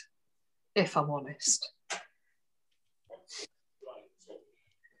this, if I'm honest.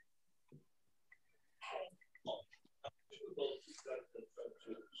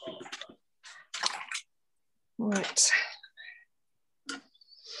 Right.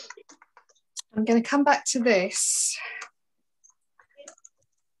 I'm going to come back to this,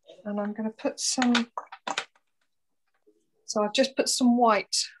 and I'm going to put some, so I've just put some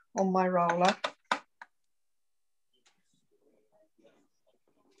white on my roller.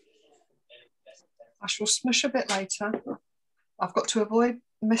 I shall smush a bit later. I've got to avoid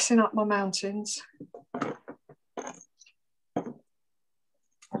messing up my mountains.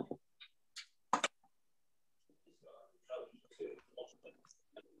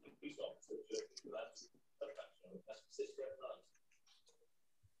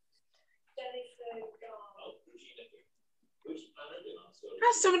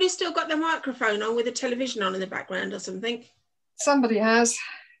 Has somebody still got their microphone on with a television on in the background or something? Somebody has.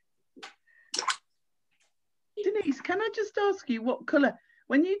 Denise, can I just ask you what colour,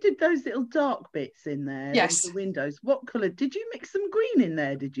 when you did those little dark bits in there, yes, the windows, what colour, did you mix some green in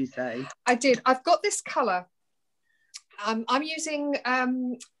there, did you say? I did. I've got this colour. I'm using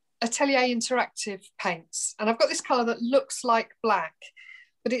Atelier Interactive paints, and I've got this colour that looks like black,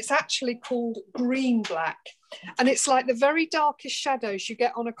 but it's actually called green black. And it's like the very darkest shadows you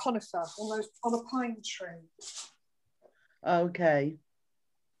get on a conifer, almost on a pine tree. Okay.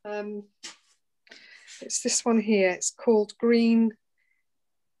 It's this one here. It's called green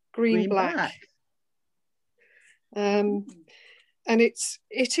black. And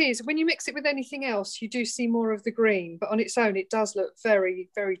it is, when you mix it with anything else, you do see more of the green, but on its own, it does look very,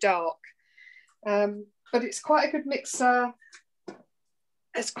 very dark. But it's quite a good mixer.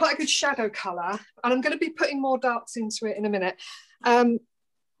 It's quite a good shadow colour, and I'm going to be putting more darks into it in a minute.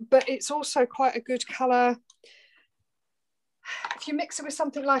 But it's also quite a good colour. If you mix it with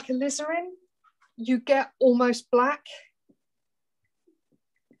something like alizarin, you get almost black.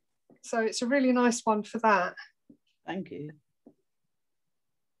 So it's a really nice one for that. Thank you.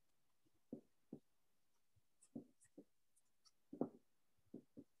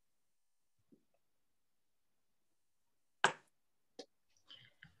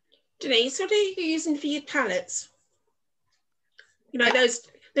 Denise, what are you using for your palettes? You know, those,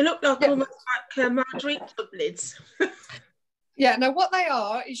 they look like almost like margarita tub lids. Yeah, no, what they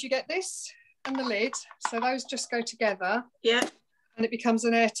are is you get this and the lid, so those just go together. Yeah. And it becomes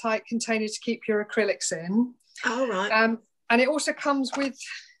an airtight container to keep your acrylics in. Oh, right. And it also comes with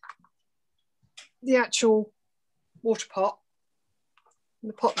the actual water pot,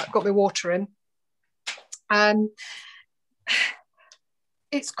 the pot that got my water in.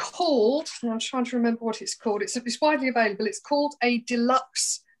 It's called, I'm trying to remember what it's called. It's widely available. It's called a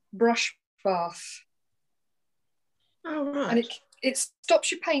deluxe brush bath. Oh, right. And it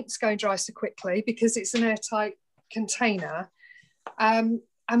stops your paints going dry so quickly because it's an airtight container. And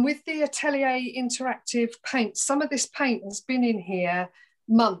with the Atelier interactive paint, some of this paint has been in here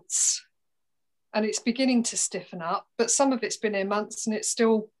months and it's beginning to stiffen up, but some of it's been in months and it's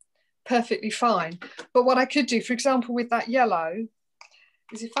still perfectly fine. But what I could do, for example, with that yellow,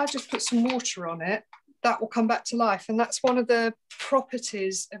 is if I just put some water on it, that will come back to life. And that's one of the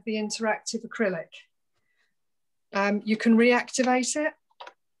properties of the interactive acrylic. You can reactivate it.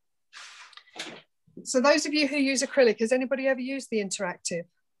 So those of you who use acrylic, has anybody ever used the interactive?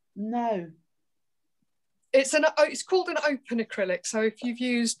 No. It's called an open acrylic. So if you've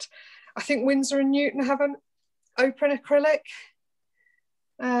used, I think Winsor and Newton have an open acrylic.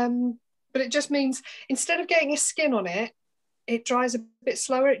 But it just means instead of getting a skin on it, it dries a bit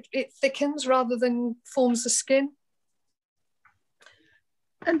slower. It thickens rather than forms the skin.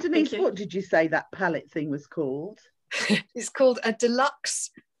 And Denise, what did you say that palette thing was called? It's called a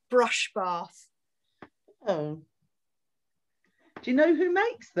deluxe brush bath. Oh. Do you know who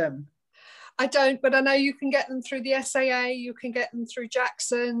makes them? I don't, but I know you can get them through the SAA, you can get them through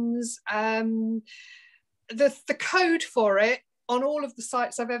Jackson's. The code for it on all of the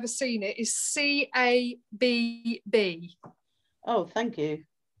sites I've ever seen it is CABB. Oh, thank you.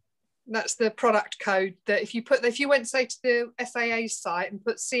 That's the product code that if you went, say, to the SAA site and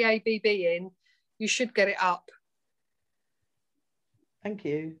put CABB in, you should get it up. Thank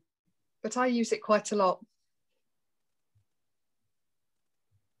you. But I use it quite a lot.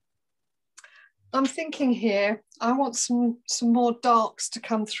 I'm thinking here, I want some more darks to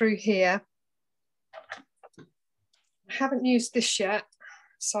come through here. I haven't used this yet,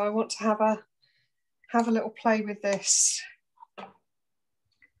 so I want to have a little play with this.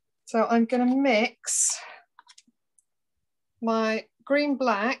 So I'm going to mix my green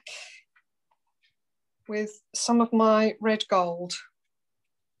black with some of my red gold.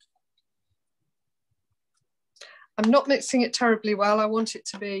 I'm not mixing it terribly well. I want it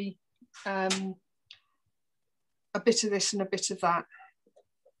to be a bit of this and a bit of that.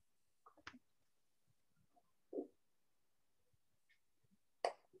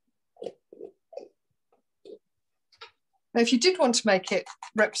 Now, if you did want to make it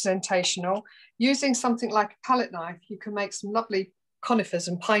representational, using something like a palette knife, you can make some lovely conifers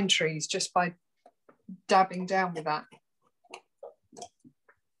and pine trees just by dabbing down with that.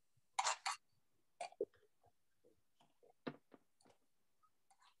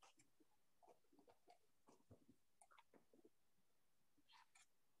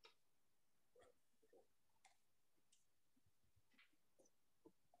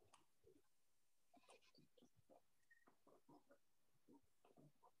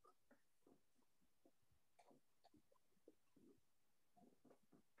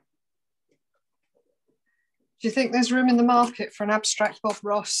 Do you think there's room in the market for an abstract Bob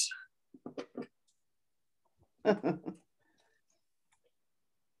Ross? I've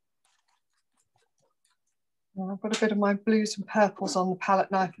got a bit of my blues and purples on the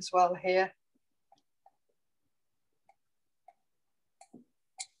palette knife as well here.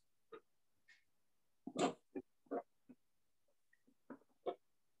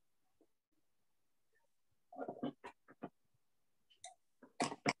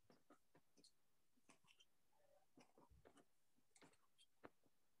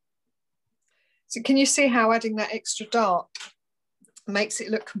 So can you see how adding that extra dark makes it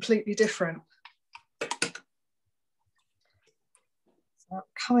look completely different? So I'm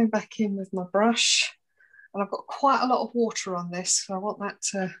coming back in with my brush, and I've got quite a lot of water on this, so I want that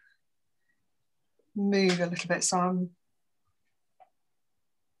to move a little bit, so I'm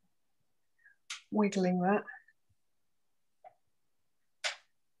wiggling that.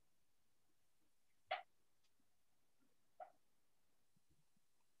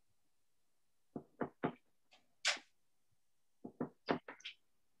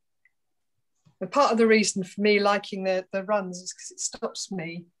 And part of the reason for me liking the runs is because it stops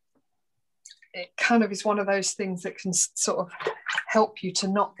me. It kind of is one of those things that can sort of help you to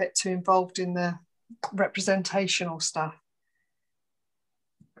not get too involved in the representational stuff.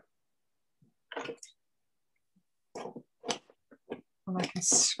 And I can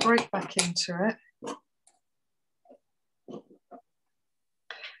scrape back into it.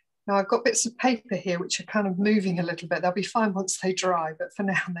 Now I've got bits of paper here which are kind of moving a little bit. They'll be fine once they dry, but for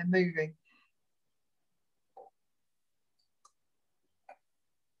now they're moving.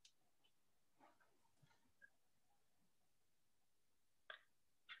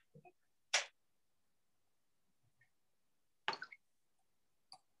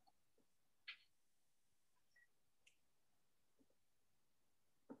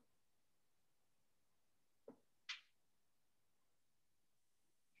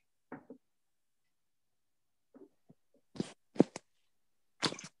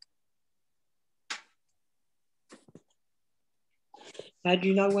 How do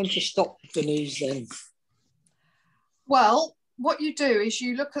you know when to stop the news then? Well, what you do is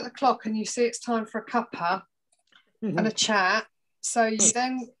you look at the clock and you see it's time for a cuppa and a chat. So you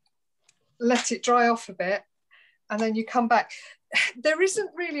then let it dry off a bit and then you come back. There isn't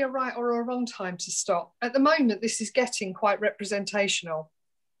really a right or a wrong time to stop. At the moment, this is getting quite representational.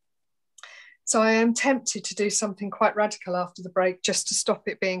 So I am tempted to do something quite radical after the break just to stop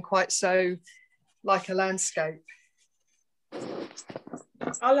it being quite so like a landscape.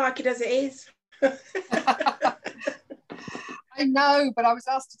 I like it as it is. I know, but I was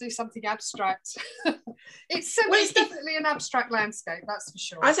asked to do something abstract. It's definitely an abstract landscape, that's for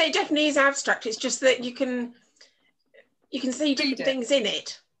sure. I say it definitely is abstract. It's just that you can see different things in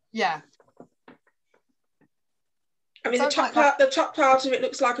it. Yeah. I mean, the top part of it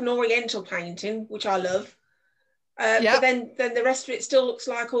looks like an Oriental painting, which I love. But then the rest of it still looks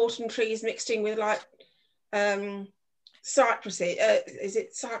like autumn trees mixed in with like cypress. Is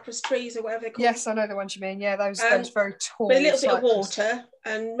it cypress trees or whatever they're called? Yes, I know the ones you mean. Yeah, those very tall. With a little bit of water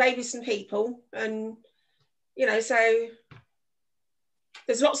and maybe some people, and so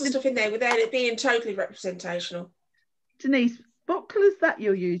there's lots of stuff in there without it being totally representational. Denise, what colour's that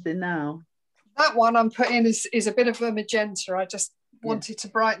you're using now? That one I'm putting is a bit of a magenta. I just wanted to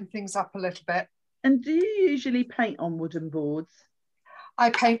brighten things up a little bit. And do you usually paint on wooden boards? I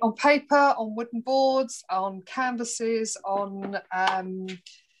paint on paper, on wooden boards, on canvases, on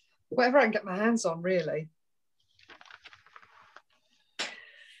whatever I can get my hands on, really.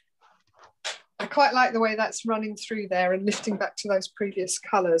 I quite like the way that's running through there and lifting back to those previous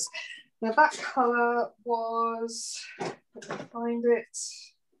colours. Now that colour was, let me find it.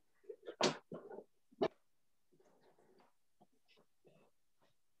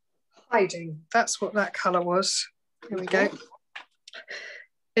 Hiding, that's what that colour was. Here we go.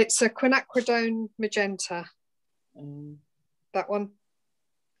 It's a quinacridone magenta. That one.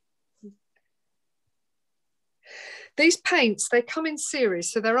 These paints, they come in series,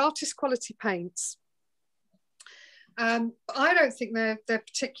 so they're artist quality paints. I don't think they're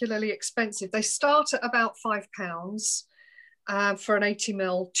particularly expensive. They start at about £5 for an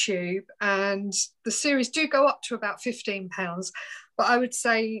 80ml tube, and the series do go up to about £15. But I would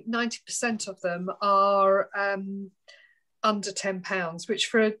say 90% of them are under £10, which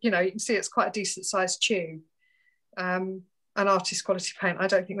for, you can see it's quite a decent sized tube. An artist quality paint, I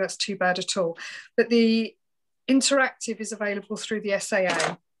don't think that's too bad at all. But the interactive is available through the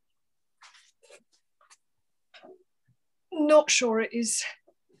SAA. Not sure it is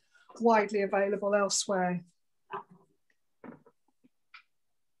widely available elsewhere.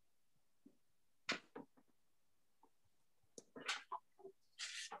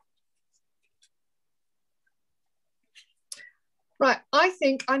 Right, I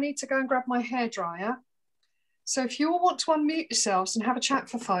think I need to go and grab my hairdryer. So if you all want to unmute yourselves and have a chat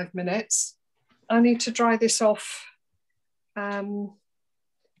for 5 minutes, I need to dry this off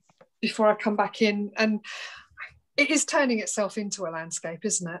before I come back in. And it is turning itself into a landscape,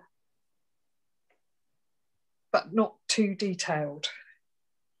 isn't it? But not too detailed.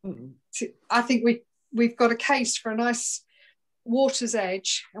 So I think we've got a case for a nice water's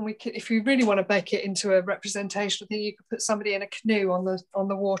edge, and we could, if you really want to make it into a representational thing, you could put somebody in a canoe on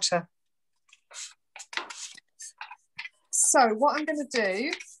the water. So what I'm going to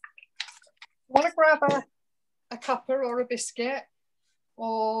do, I want to grab a cuppa or a biscuit,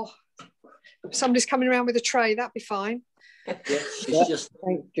 or if somebody's coming around with a tray, that'd be fine. Yes, it's just,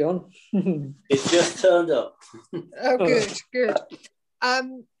 thank John. It's just turned up. Oh, good.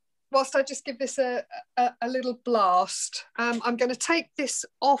 Whilst I just give this a little blast, I'm going to take this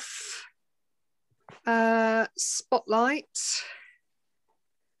off spotlight.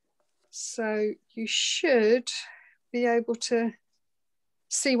 So you should be able to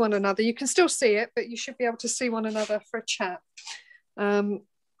see one another. You can still see it, but you should be able to see one another for a chat. And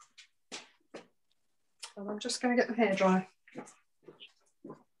I'm just going to get the hairdryer.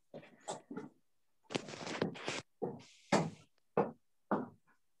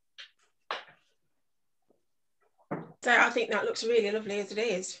 So I think that looks really lovely as it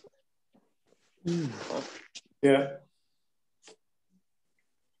is. Yeah.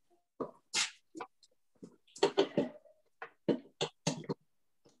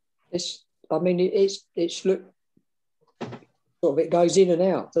 It's look sort of, it goes in and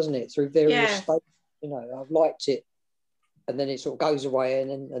out, doesn't it, through various stages. You know, I've liked it, and then it sort of goes away,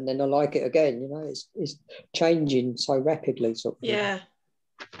 and then I like it again. You know, it's changing so rapidly, sort of. Yeah.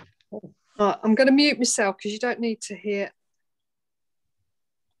 Right, I'm going to mute myself because you don't need to hear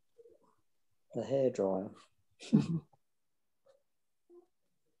the hairdryer.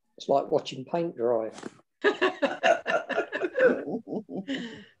 It's like watching paint dry.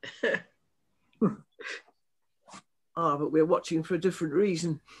 But we're watching for a different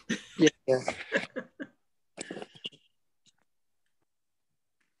reason. Yeah.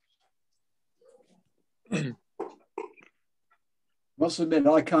 Must admit,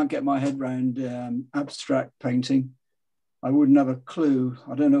 I can't get my head around abstract painting. I wouldn't have a clue.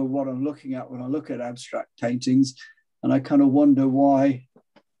 I don't know what I'm looking at when I look at abstract paintings, and I kind of wonder why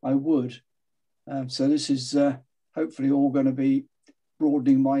I would. So this is hopefully all going to be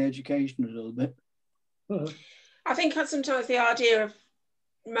broadening my education a little bit. I think sometimes the idea of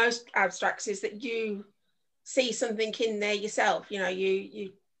most abstracts is that you see something in there yourself. You know,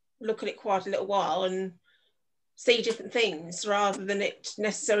 you look at it quite a little while and see different things rather than it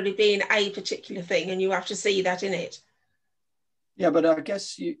necessarily being a particular thing and you have to see that in it. Yeah, but I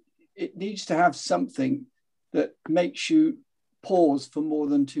guess it needs to have something that makes you pause for more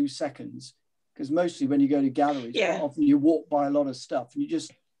than 2 seconds, because mostly when you go to galleries, quite often you walk by a lot of stuff and you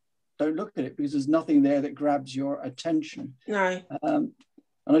just don't look at it because there's nothing there that grabs your attention. No. And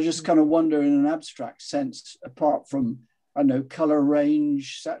I just kind of wonder, in an abstract sense, apart from, I don't know, color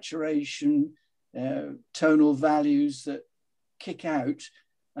range, saturation, tonal values that kick out,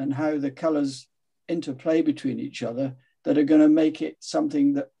 and how the colors interplay between each other, that are going to make it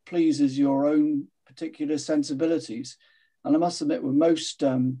something that pleases your own particular sensibilities. And I must admit, with most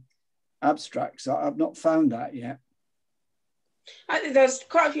abstracts, I've not found that yet. There's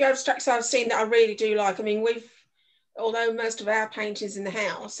quite a few abstracts I've seen that I really do like. I mean, although most of our paintings in the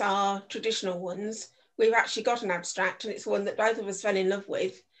house are traditional ones, we've actually got an abstract, and it's one that both of us fell in love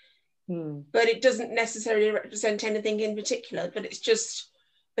with. But it doesn't necessarily represent anything in particular, but it's just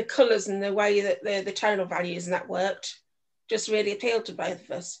the colours and the way that the tonal values and that worked just really appealed to both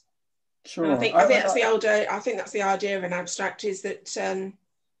of us. Sure. And I think that's the idea of an abstract, is that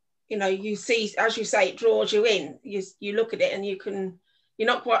you know, you see, as you say, it draws you in. You look at it and you're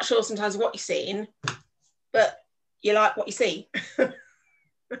not quite sure sometimes what you're seeing, but you like what you see.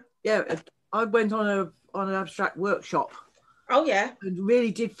 Yeah, I went on an abstract workshop. Oh yeah. And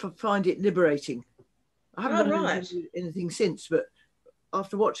really did find it liberating. I haven't done anything since, but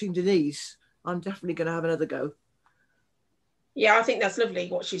after watching Denise, I'm definitely going to have another go. Yeah, I think that's lovely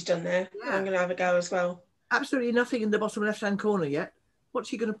what she's done there. Yeah. I'm going to have a go as well. Absolutely nothing in the bottom left-hand corner yet. What's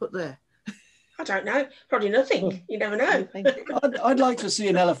she going to put there? I don't know. Probably nothing. You never know. I'd like to see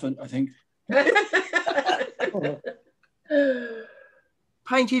an elephant, I think.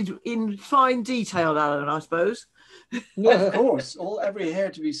 Painted in fine detail, Alan, I suppose. Of course, every hair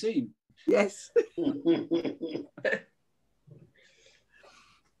to be seen. Yes.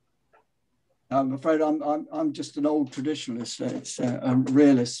 I'm afraid I'm just an old traditionalist. It's a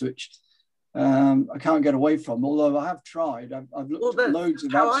realist, which I can't get away from. Although I have tried. I've looked at loads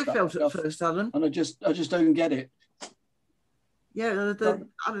of how I abstract felt stuff, at first, Alan, and I just don't get it. Yeah, the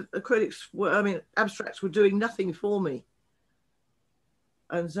acrylics were, abstracts were doing nothing for me.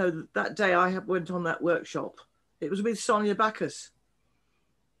 And so that day I went on that workshop. It was with Sonia Bacchus.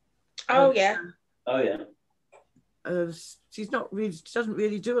 Oh, yeah. Oh, yeah. She doesn't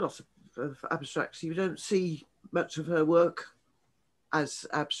really do a lot of abstracts. You don't see much of her work as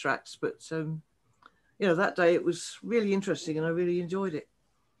abstracts, but you know, that day it was really interesting and I really enjoyed it.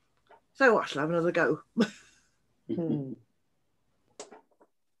 So I shall have another go. I mean,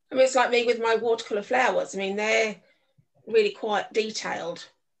 it's like me with my watercolour flowers. I mean, they're really quite detailed.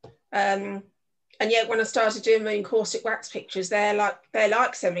 And yet when I started doing my encaustic wax pictures, they're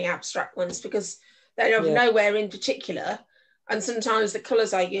like semi-abstract ones, because they're nowhere in particular. And sometimes the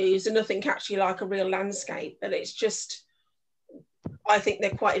colours I use are nothing actually like a real landscape, but it's just, I think they're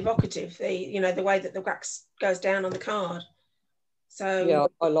quite evocative. The way that the wax goes down on the card. So yeah,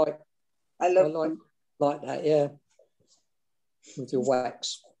 I like I like that, yeah. With your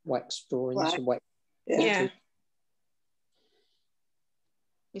wax drawings and wax. Yeah.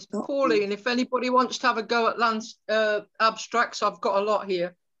 It's Pauline. If anybody wants to have a go at abstracts, I've got a lot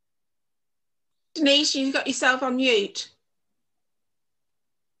here. Denise, you've got yourself on mute.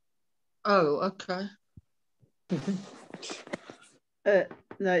 Oh, okay.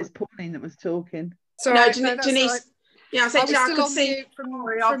 No, it's Pauline that was talking. Sorry, no, Denise. Right. Yeah, I said I could see from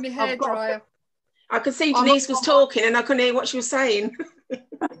my hairdryer. I could see Denise was talking and I couldn't hear what she was saying.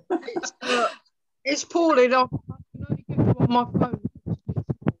 It's Pauline. I can only get you on my phone.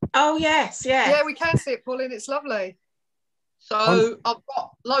 Oh yes, yeah. Yeah, we can see it, Pauline. It's lovely. So I've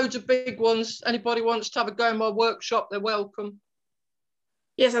got loads of big ones. Anybody wants to have a go in my workshop, they're welcome.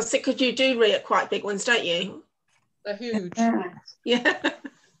 Yes, I think because you do quite big ones, don't you? They're huge. Yeah.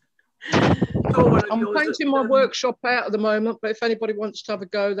 I'm painting my workshop out at the moment, but if anybody wants to have a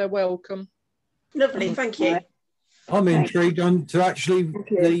go, they're welcome. Lovely, thank you. I'm intrigued on to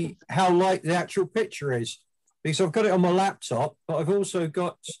actually how light the actual picture is, because I've got it on my laptop, but I've also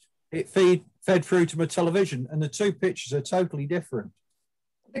got it fed through to my television, and the two pictures are totally different.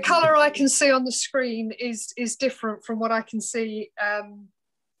 The colour I can see on the screen is different from what I can see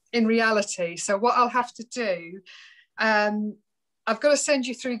in reality. So what I'll have to do, I've got to send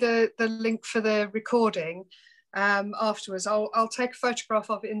you through the link for the recording afterwards. I'll take a photograph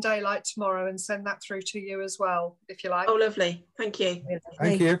of it in daylight tomorrow and send that through to you as well, if you like. Oh, lovely. Thank you.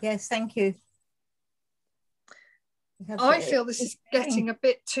 Thank you. Yes, thank you. I feel this is getting a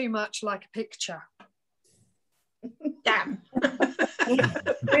bit too much like a picture. Damn. We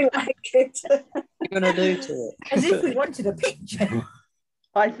like it. You're going to do to it. As if we wanted a picture.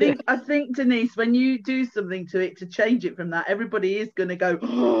 I think, Denise, when you do something to it to change it from that, everybody is going to go,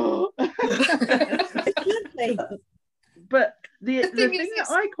 oh. But the thing that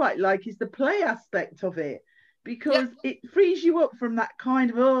I quite like is the play aspect of it, because it frees you up from that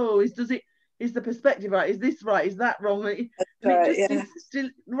kind of, is the perspective right? Is this right? Is that wrong? It just is still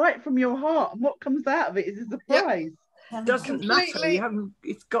right from your heart. And what comes out of it is a surprise. It doesn't matter.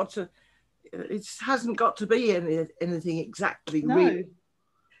 It hasn't got to be anything exactly real.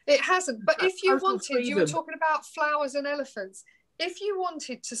 It hasn't. But if you wanted, you were talking about flowers and elephants. If you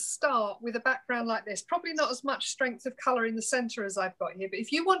wanted to start with a background like this, probably not as much strength of colour in the centre as I've got here, but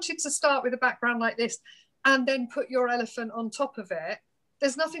if you wanted to start with a background like this and then put your elephant on top of it,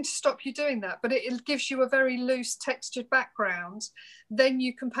 there's nothing to stop you doing that, but it gives you a very loose textured background. Then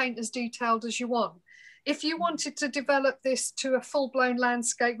you can paint as detailed as you want. If you wanted to develop this to a full-blown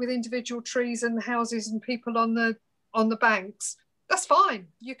landscape with individual trees and houses and people on the banks, that's fine.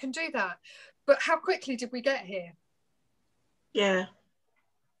 You can do that. But how quickly did we get here? Yeah.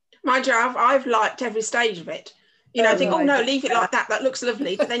 Mind you, I've liked every stage of it. You know, I think, oh no, leave it like that. That looks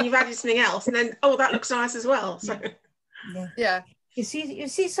lovely. But then you've added something else, and then, oh, that looks nice as well. So. Yeah. You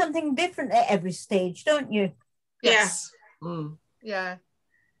see something different at every stage, don't you? Yes. Yeah.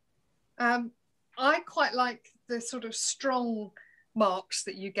 Yeah. I quite like the sort of strong marks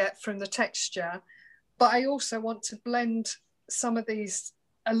that you get from the texture, but I also want to blend some of these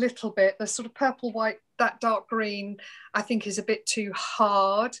a little bit. The sort of purple, white, that dark green, I think is a bit too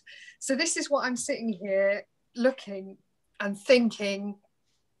hard. So this is what I'm sitting here looking and thinking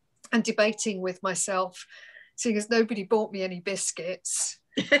and debating with myself, seeing as nobody bought me any biscuits.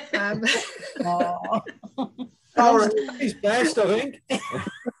 He's best, I think.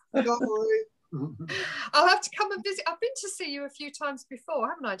 Don't worry. I'll have to come and visit. I've been to see you a few times before,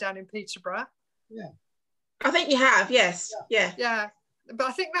 haven't I, down in Peterborough? Yeah. I think you have, yes. Yeah. Yeah. But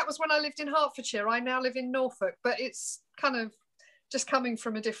I think that was when I lived in Hertfordshire. I now live in Norfolk, but it's kind of just coming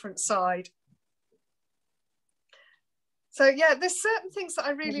from a different side. So yeah, there's certain things that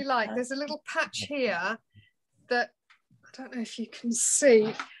I really like. There's a little patch here that I don't know if you can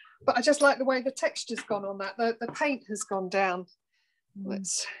see, but I just like the way the texture's gone on that. The paint has gone down.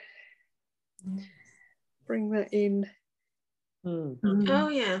 Let's bring that in. Oh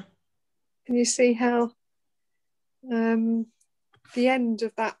yeah. Can you see how the end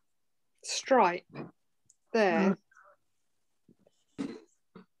of that stripe there?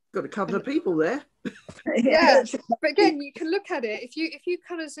 Got a couple of people there. Yeah, but again, you can look at it. If you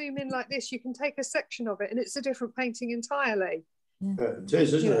kind of zoom in like this, you can take a section of it and it's a different painting entirely. It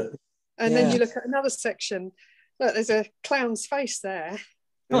is, isn't it? And then you look at another section. Look, there's a clown's face there.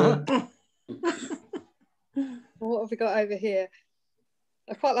 Yeah. What have we got over here?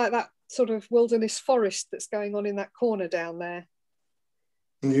 I quite like that sort of wilderness forest that's going on in that corner down there.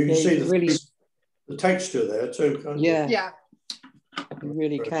 And you can see the texture there too, can't you? Yeah. You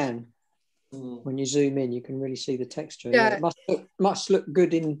really can. When you zoom in, you can really see the texture. Yeah. It must look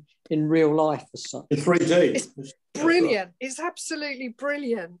good in in real life as such. In 3D. It's brilliant. Right. It's absolutely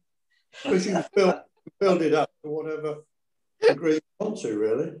brilliant. Because you can build it up to whatever degree you want to,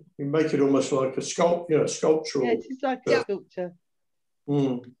 really. You make it almost like a sculptural. Yeah, it's like a sculpture.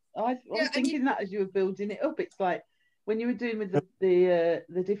 Mm. I was thinking that as you were building it up. It's like when you were doing with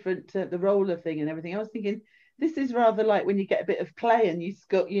the different the roller thing and everything. I was thinking this is rather like when you get a bit of clay and you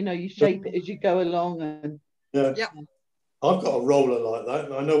shape it as you go along. And yeah. I've got a roller like that,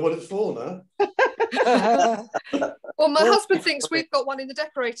 and I know what it's for now. Well, my husband thinks we've got one in the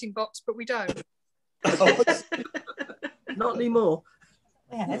decorating box, but we don't. Not anymore.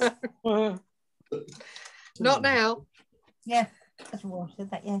 Yes. Not now. Yeah, that's water.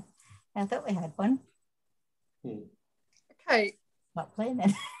 That I thought we had one. Okay. Not playing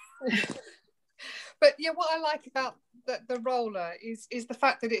it. But yeah, what I like about the roller is the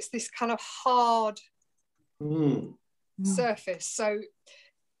fact that it's this kind of hard surface. So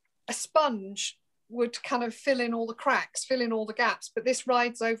a sponge would kind of fill in all the cracks, fill in all the gaps, but this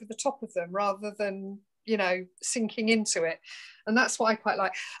rides over the top of them rather than, sinking into it. And that's what I quite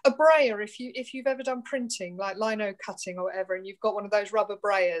like. A brayer, if you've ever done printing, like lino cutting or whatever, and you've got one of those rubber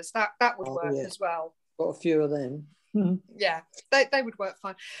brayers, that would work as well. Got a few of them. Yeah, they would work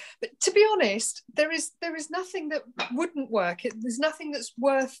fine. But to be honest, there is nothing that wouldn't work. There's nothing that's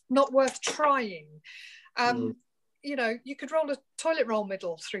not worth trying. You could roll a toilet roll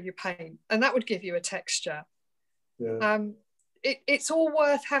middle through your paint, and that would give you a texture. Yeah. It's all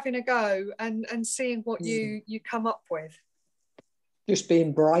worth having a go and seeing what you come up with. Just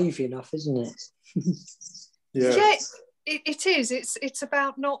being brave enough, isn't it? Yeah, it is. It's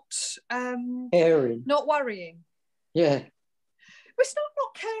about not caring, not worrying. Yeah. It's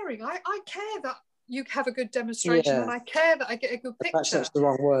not caring. I care that you have a good demonstration, and I care that I get a good picture. Perhaps that's the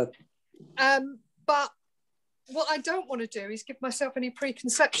wrong word. But what I don't want to do is give myself any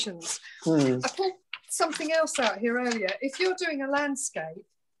preconceptions. I pulled something else out here earlier. If you're doing a landscape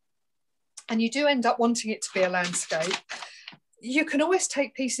and you do end up wanting it to be a landscape, you can always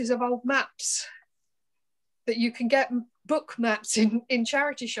take pieces of old maps that you can get, book maps in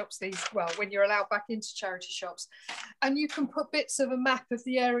charity shops when you're allowed back into charity shops, and you can put bits of a map of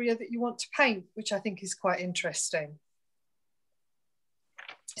the area that you want to paint, which I think is quite interesting.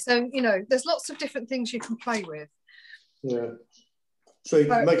 So, there's lots of different things you can play with. Yeah. So you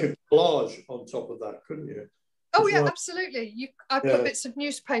could make a collage on top of that, couldn't you? Oh, yeah, absolutely. I put bits of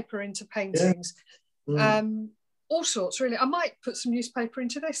newspaper into paintings. Yeah. All sorts, really. I might put some newspaper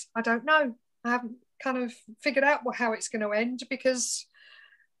into this. I don't know. I haven't kind of figured out how it's going to end, because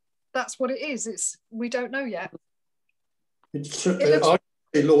that's what it is. We don't know yet. I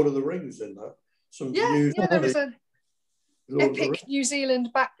see Lord of the Rings in that. There is an epic New Zealand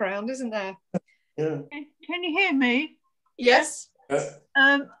background, isn't there? Yeah. Can you hear me? Yes.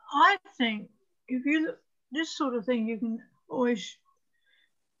 I think if you look, this sort of thing, you can always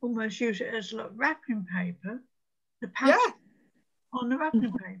almost use it as like wrapping paper. The pattern on the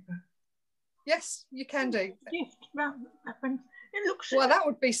wrapping paper. Yes, you can do. Gift wrapping. It looks. Well, that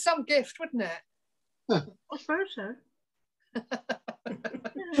would be some gift, wouldn't it? I suppose so.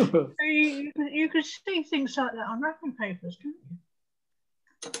 You could see things like that on wrapping papers, can't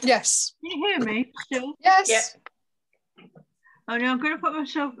you? Yes. Can you hear me still? Yes. Yeah. Oh, now I'm going to put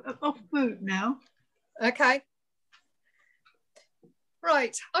myself off boot now. Okay.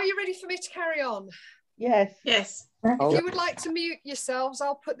 Right. Are you ready for me to carry on? Yes. Yes. If you would like to mute yourselves,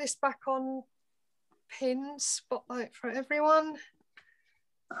 I'll put this back on pin spotlight for everyone.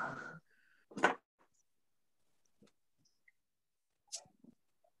 There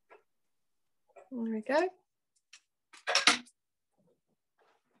we go.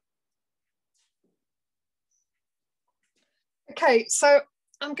 Okay, so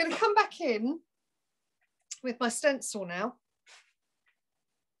I'm going to come back in with my stencil now.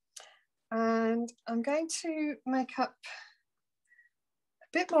 And I'm going to make up a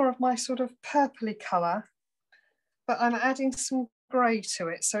bit more of my sort of purpley colour, but I'm adding some grey to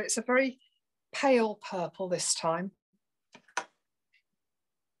it. So it's a very pale purple this time.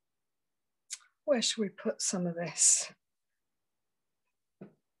 Where should we put some of this?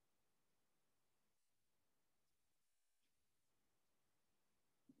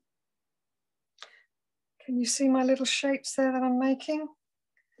 Can you see my little shapes there that I'm making?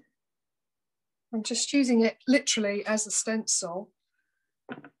 I'm just using it literally as a stencil.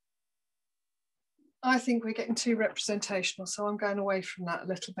 I think we're getting too representational, so I'm going away from that a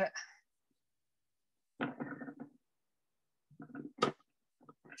little bit.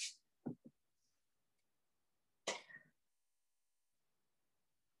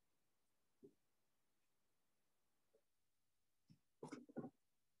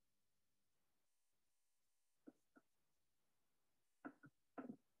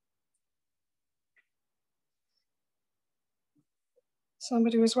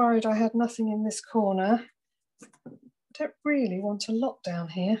 Somebody was worried I had nothing in this corner. I don't really want a lot down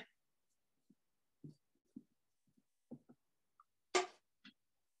here.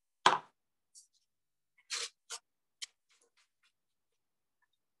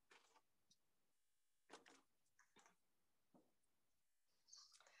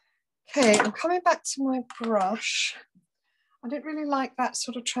 Okay, I'm coming back to my brush. I didn't really like that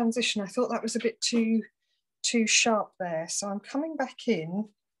sort of transition. I thought that was a bit too sharp there. So I'm coming back in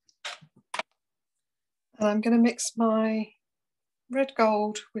and I'm going to mix my red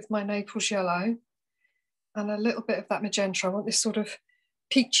gold with my Naples yellow and a little bit of that magenta. I want this sort of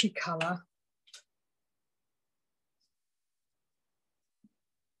peachy colour.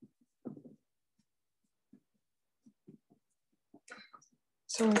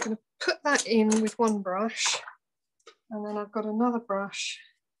 So I'm going to put that in with one brush, and then I've got another brush.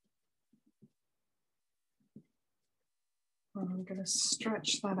 And I'm going to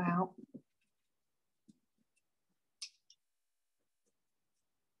stretch that out.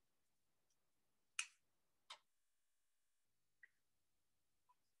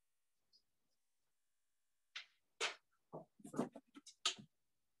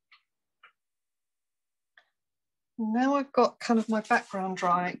 Now I've got kind of my background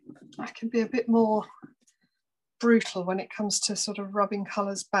dry, I can be a bit more brutal when it comes to sort of rubbing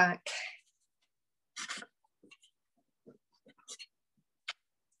colours back.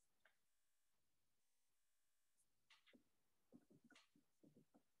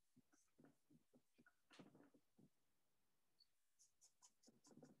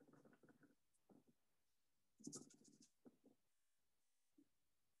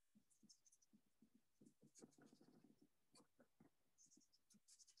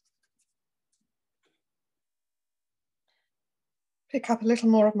 Pick up a little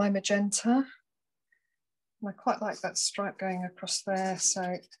more of my magenta. And I quite like that stripe going across there,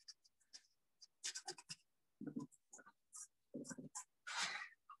 so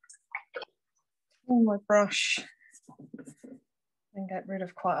on my brush and get rid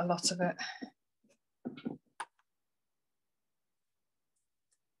of quite a lot of it.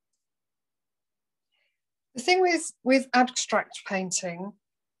 The thing with abstract painting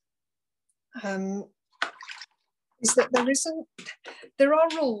is that there are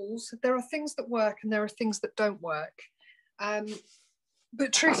rules, there are things that work and there are things that don't work.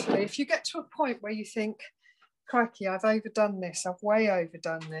 But truthfully, if you get to a point where you think, crikey, I've overdone this, I've way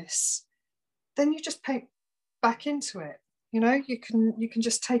overdone this, then you just paint back into it. You know, you can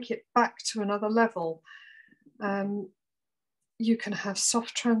just take it back to another level. You can have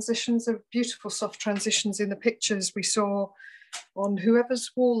soft transitions, of beautiful soft transitions in the pictures we saw on whoever's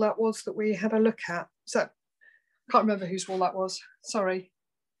wall that was that we had a look at. So I can't remember whose wall that was, sorry.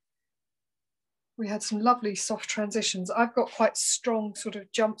 We had some lovely soft transitions. I've got quite strong sort of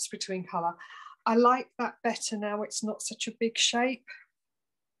jumps between colour. I like that better now, it's not such a big shape.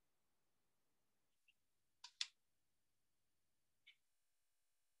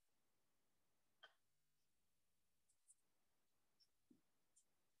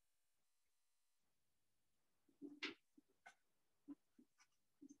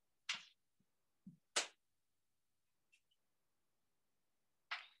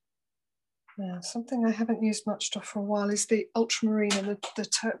 Now, something I haven't used much of for a while is the ultramarine and the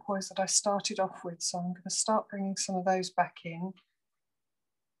turquoise that I started off with. So I'm going to start bringing some of those back in.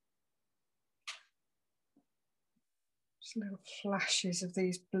 Just little flashes of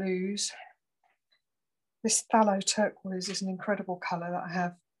these blues. This phthalo turquoise is an incredible colour that I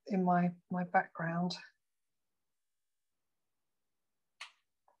have in my background.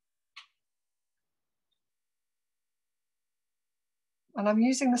 And I'm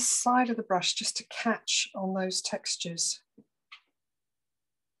using the side of the brush just to catch on those textures.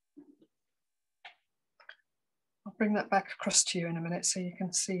 I'll bring that back across to you in a minute so you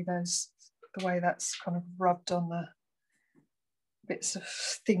can see the way that's kind of rubbed on the bits of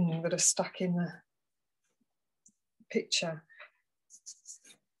thing that are stuck in the picture.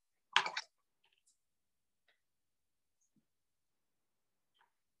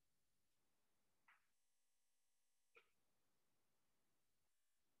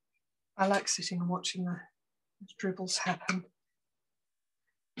 I like sitting and watching the dribbles happen.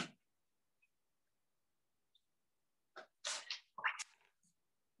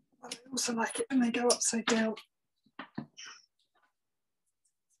 I also like it when they go upside down.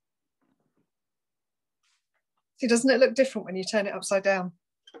 See, doesn't it look different when you turn it upside down?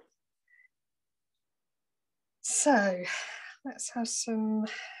 So let's have some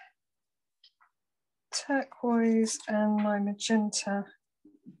turquoise and my magenta.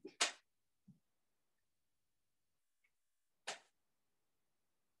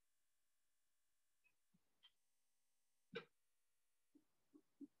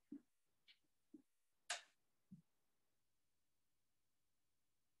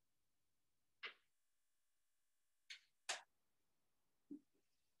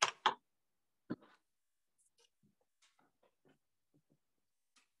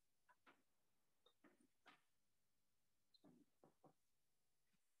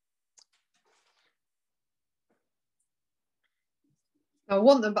 I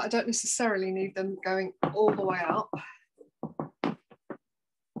want them, but I don't necessarily need them going all the way up.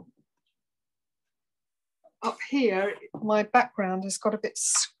 Up here, my background has got a bit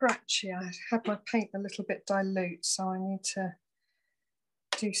scratchy. I had my paint a little bit dilute, so I need to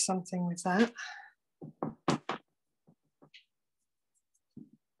do something with that.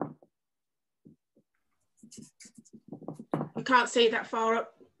 I can't see that far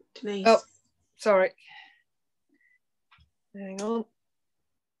up, Denise. Oh, sorry. Hang on.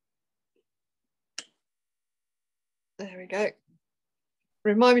 There we go.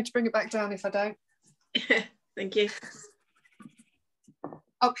 Remind me to bring it back down if I don't. Thank you.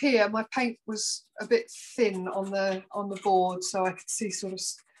 Up here, my paint was a bit thin on the board, so I could see sort of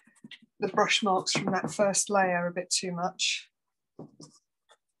the brush marks from that first layer a bit too much.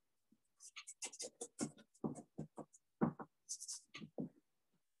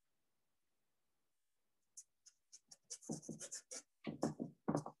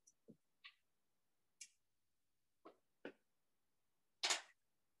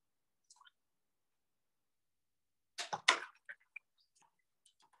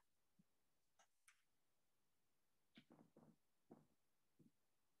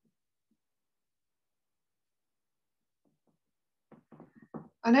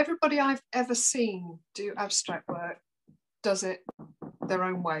 And everybody I've ever seen do abstract work does it their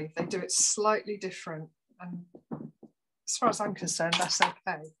own way. They do it slightly different. And as far as I'm concerned, that's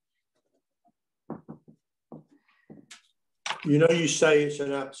okay. You know, you say it's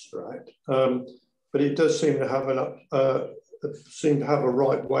an abstract, but it does seem to have a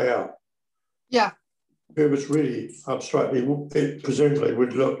right way out. Yeah. If it was really abstract, it presumably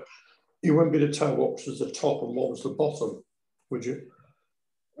would look, you wouldn't be able to tell what was the top and what was the bottom, would you?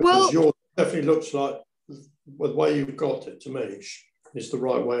 Because well, yours definitely looks like the way you've got it, to me, is the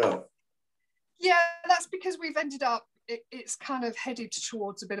right way up. Yeah, that's because we've ended up, it's kind of headed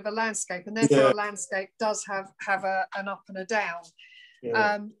towards a bit of a landscape, and therefore a landscape does have an up and a down.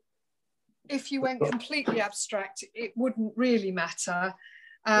 Yeah. If you went completely abstract, it wouldn't really matter.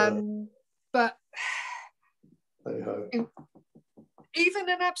 But even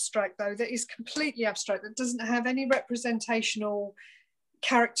an abstract, though, that is completely abstract, that doesn't have any representational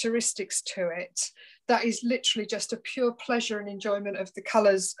characteristics to it, that is literally just a pure pleasure and enjoyment of the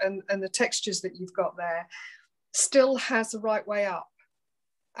colours and the textures that you've got there, still has the right way up.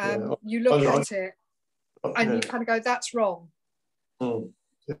 You look at it and you kind of go, that's wrong.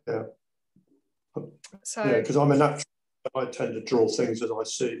 Yeah. So, yeah, because I'm a natural, I tend to draw things as I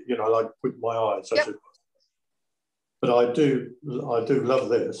see, you know, like with my eyes. Yep. But I do love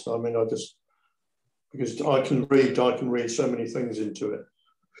this. I mean, because I can read so many things into it.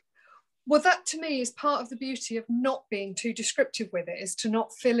 Well, that to me is part of the beauty of not being too descriptive with it, is to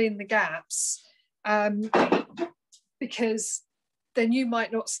not fill in the gaps, because then you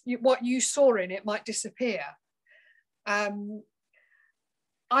might not, what you saw in it might disappear. I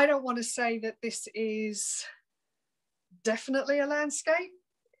don't want to say that this is definitely a landscape.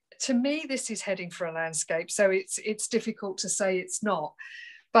 To me, this is heading for a landscape, so it's difficult to say it's not.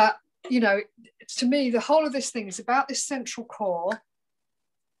 But, you know, to me, the whole of this thing is about this central core.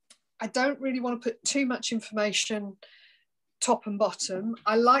 I don't really want to put too much information top and bottom.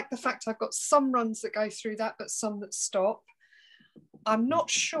 I like the fact I've got some runs that go through that, but some that stop. I'm not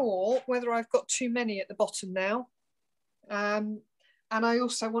sure whether I've got too many at the bottom now. And I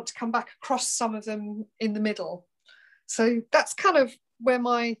also want to come back across some of them in the middle. So that's kind of where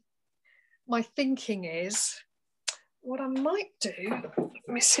my thinking is. What I might do, let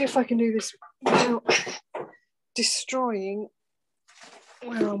me see if I can do this without destroying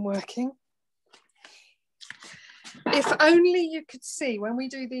where I'm working. If only you could see when we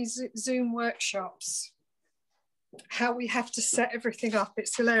do these Zoom workshops, how we have to set everything up.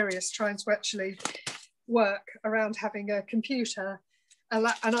 It's hilarious trying to actually work around having a computer, an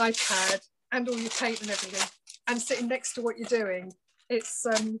iPad, and all your tape and everything, and sitting next to what you're doing. It's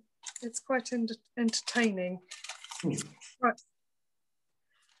quite entertaining. Right.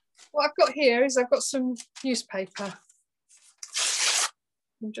 What I've got here is I've got some newspaper.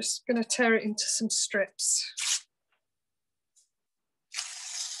 I'm just going to tear it into some strips.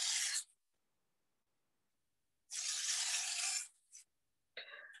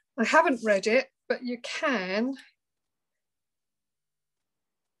 I haven't read it, but you can.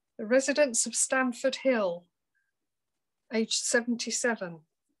 The Residents of Stamford Hill, aged 77.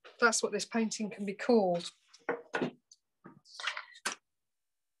 That's what this painting can be called.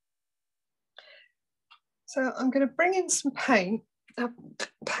 So I'm going to bring in some paint. Now,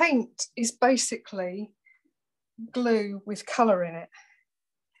 paint is basically glue with colour in it.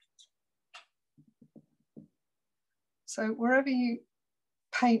 So wherever you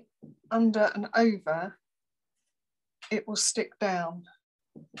paint under and over, it will stick down.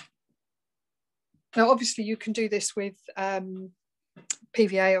 Now, obviously, you can do this with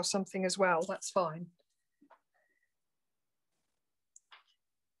PVA or something as well. That's fine.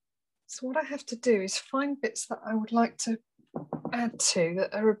 So what I have to do is find bits that I would like to add to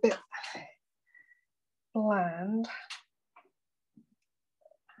that are a bit bland.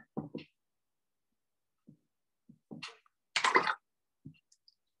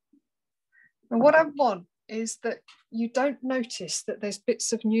 And what I want is that you don't notice that there's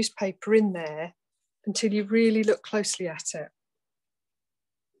bits of newspaper in there until you really look closely at it.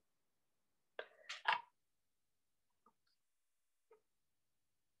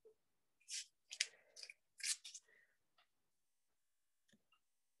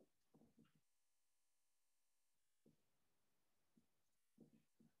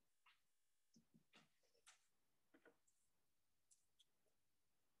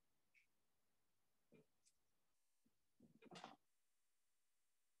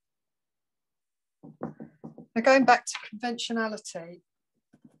 Now, going back to conventionality,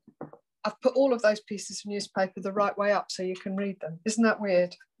 I've put all of those pieces of newspaper the right way up so you can read them. Isn't that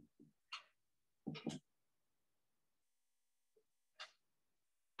weird?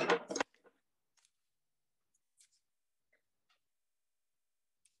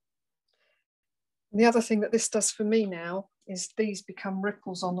 The other thing that this does for me now is these become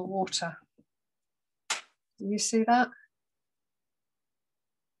ripples on the water. Do you see that?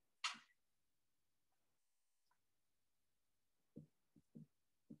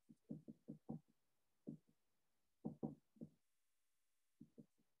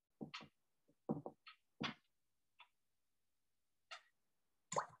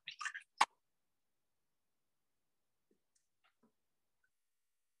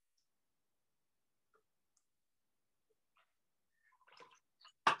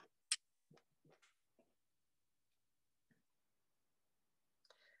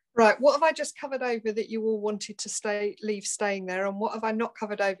 Right, what have I just covered over that you all wanted to leave staying there, and what have I not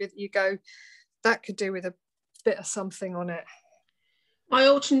covered over that you go, that could do with a bit of something on it? My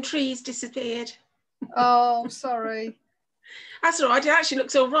autumn trees disappeared. Oh, sorry. That's all right. It actually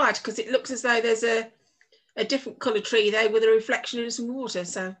looks all right because it looks as though there's a different colour tree there with a reflection in some water.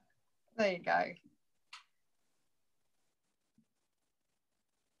 So there you go.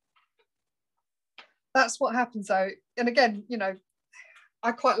 That's what happens though. And again, you know,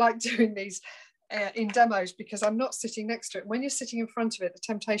 I quite like doing these in demos because I'm not sitting next to it. When you're sitting in front of it, the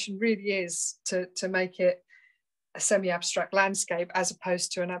temptation really is to make it a semi-abstract landscape as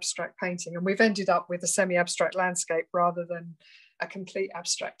opposed to an abstract painting. And we've ended up with a semi-abstract landscape rather than a complete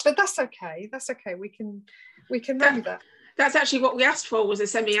abstract. But that's okay. That's okay. We can run with that. That's actually what we asked for, was a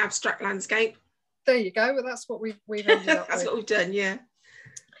semi-abstract landscape. There you go. Well, that's what we've ended up that's with. what we've done, yeah.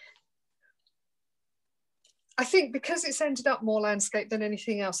 I think because it's ended up more landscape than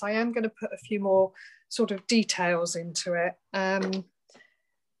anything else, I am going to put a few more sort of details into it. But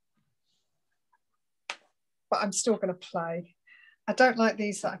I'm still going to play. I don't like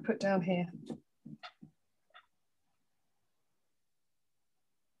these that I put down here.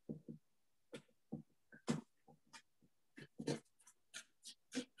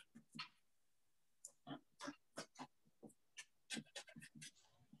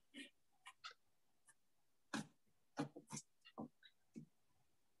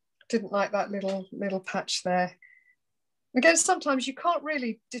 Didn't like that little patch there. Again, sometimes you can't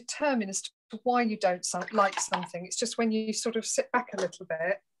really determine as to why you don't like something. It's just when you sort of sit back a little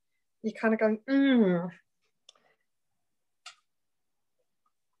bit, you kind of go,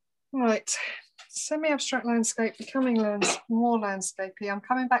 Right, semi-abstract landscape, becoming more landscapey. I'm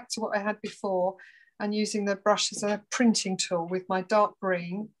coming back to what I had before and using the brush as a printing tool with my dark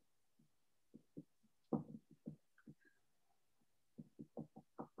green.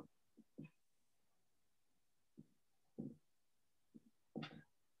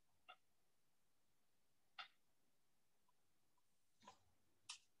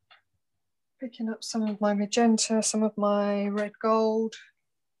 Picking up some of my magenta, some of my red gold.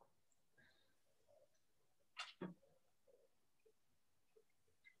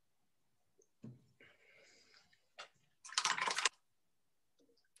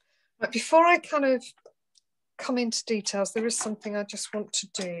 But before I kind of come into details, there is something I just want to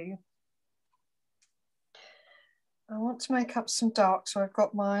do. I want to make up some dark, so I've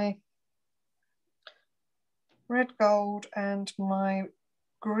got my red gold and my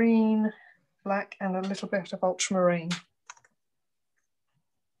green, black, and a little bit of ultramarine.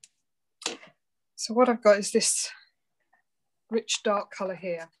 So what I've got is this rich dark colour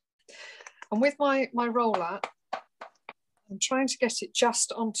here. And with my roller, I'm trying to get it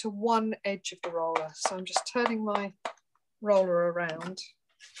just onto one edge of the roller. So I'm just turning my roller around.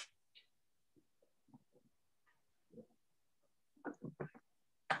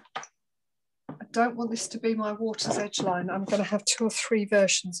 I don't want this to be my water's edge line. I'm going to have 2 or 3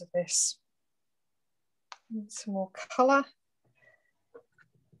 versions of this. And some more colour.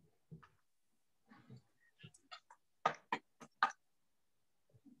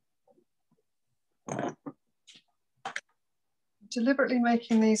 Deliberately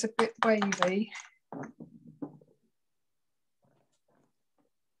making these a bit wavy.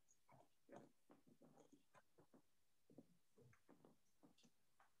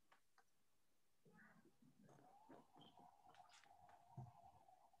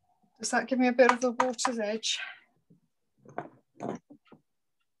 Does that give me a bit of the water's edge?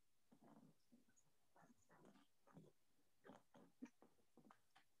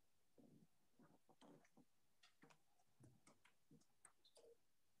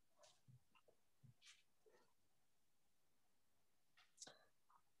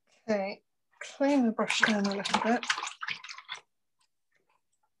 Okay, clean the brush down a little bit.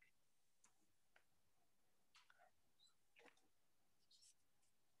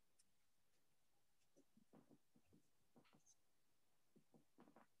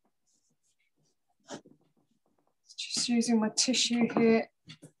 Just using my tissue here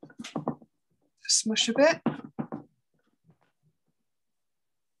to smush a bit.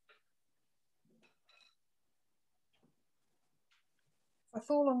 If I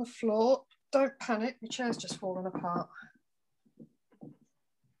fall on the floor, don't panic, your chair's just fallen apart.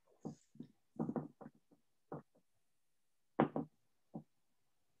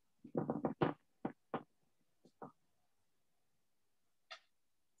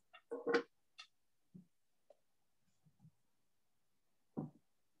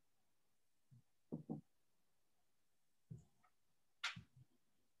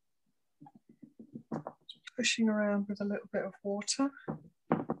 Pushing around with a little bit of water.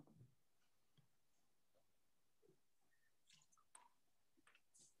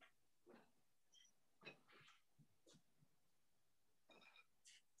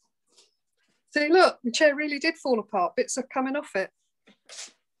 See, look, the chair really did fall apart. Bits are coming off it.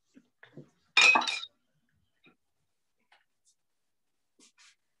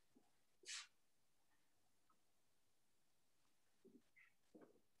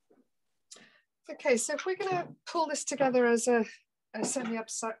 Okay, so if we're going to pull this together as a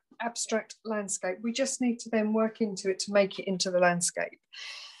semi-abstract landscape, we just need to then work into it to make it into the landscape.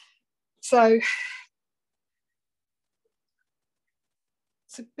 So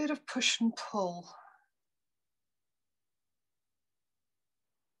it's a bit of push and pull.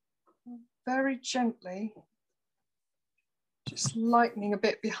 Very gently, just lightening a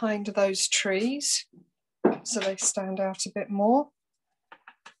bit behind those trees so they stand out a bit more.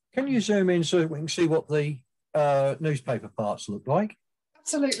 Can you zoom in so we can see what the newspaper parts look like?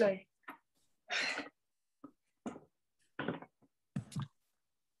 Absolutely.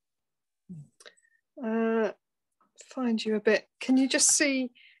 Find you a bit. Can you just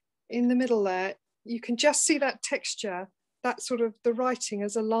see in the middle there? You can just see that texture, that sort of the writing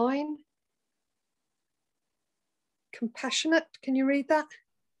as a line. Compassionate. Can you read that?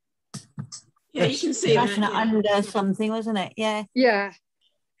 Yeah, you can see that. Yeah. Under something, wasn't it? Yeah. Yeah.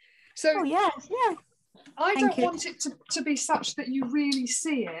 So oh, yes, yeah. I don't want it to be such that you really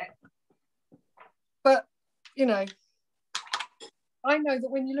see it. But, you know, I know that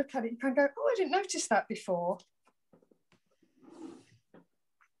when you look at it, you can go, oh, I didn't notice that before.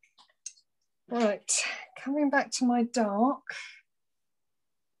 Right, coming back to my dark.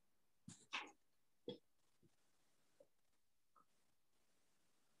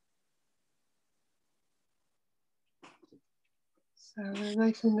 So we're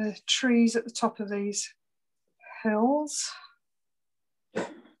making the trees at the top of these hills.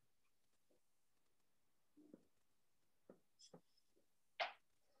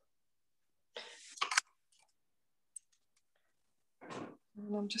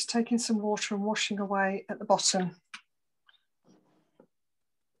 And I'm just taking some water and washing away at the bottom.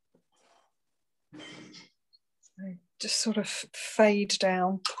 So just sort of fade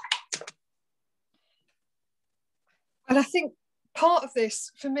down. And I think part of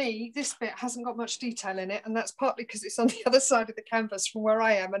this, for me, this bit hasn't got much detail in it, and that's partly because it's on the other side of the canvas from where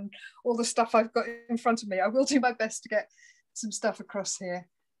I am and all the stuff I've got in front of me. I will do my best to get some stuff across here.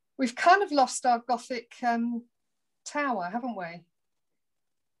 We've kind of lost our Gothic tower, haven't we?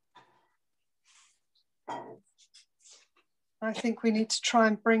 I think we need to try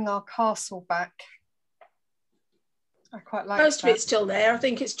and bring our castle back. I quite like most that. of it's still there. I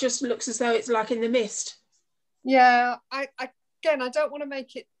think it just looks as though it's like in the mist. Yeah, again, I don't want to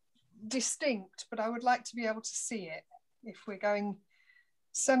make it distinct, but I would like to be able to see it if we're going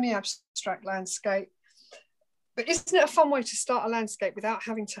semi-abstract landscape. But isn't it a fun way to start a landscape without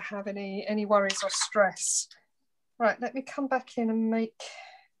having to have any worries or stress? Right, let me come back in and make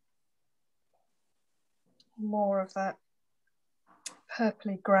more of that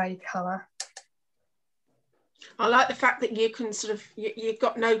purpley grey colour. I like the fact that you can sort of, you've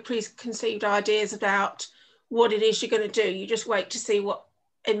got no preconceived ideas about what it is you're going to do. You just wait to see what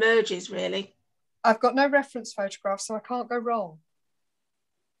emerges, really. I've got no reference photograph, so I can't go wrong.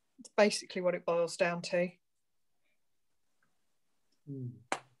 It's basically what it boils down to.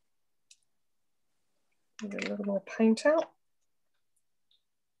 Get a little more paint out.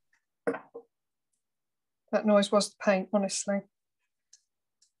 That noise was the paint, honestly.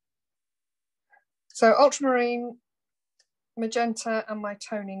 So ultramarine, magenta, and my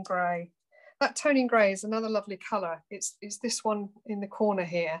toning grey. That toning grey is another lovely colour. It's this one in the corner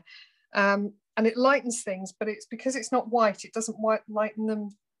here. And it lightens things, but it's because it's not white, it doesn't lighten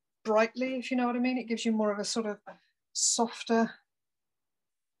them brightly, if you know what I mean. It gives you more of a sort of softer.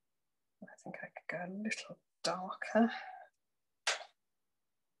 I think I could go a little darker.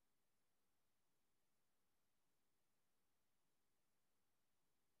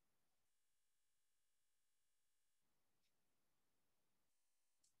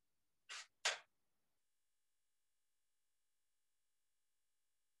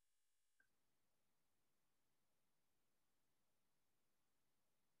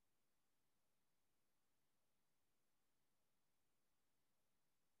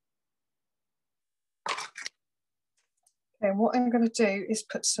 And what I'm going to do is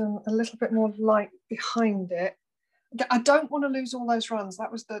put a little bit more light behind it. I don't want to lose all those runs.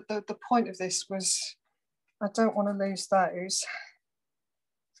 That was the point of this, was I don't want to lose those.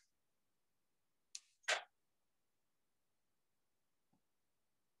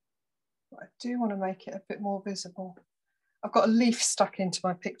 But I do want to make it a bit more visible. I've got a leaf stuck into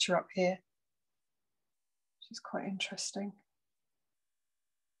my picture up here, which is quite interesting.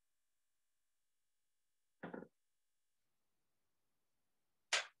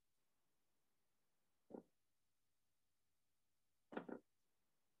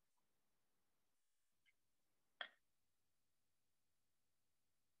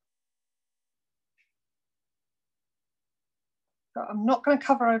 But I'm not going to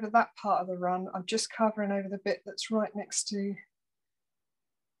cover over that part of the run. I'm just covering over the bit that's right next to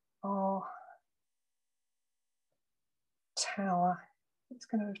our tower. It's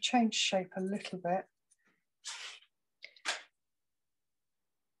going to change shape a little bit.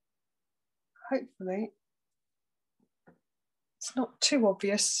 Hopefully it's not too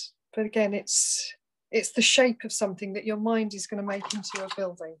obvious, but again, it's the shape of something that your mind is going to make into a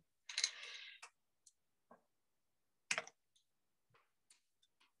building.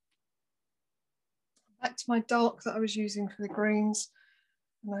 Back to my dark that I was using for the greens,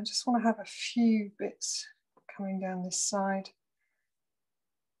 and I just want to have a few bits coming down this side.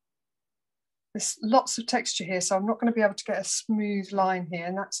 There's lots of texture here, so I'm not going to be able to get a smooth line here,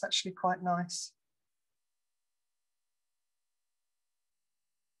 and that's actually quite nice.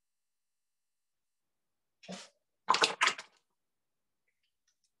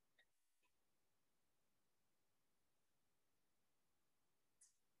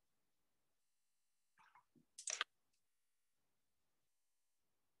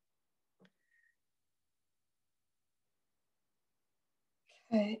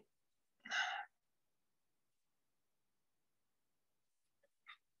 Okay.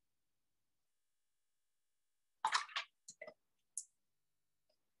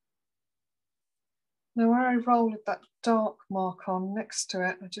 Now where I rolled that dark mark on next to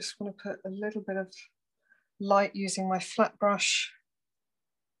it, I just want to put a little bit of light using my flat brush.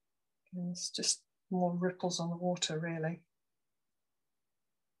 And it's just more ripples on the water, really.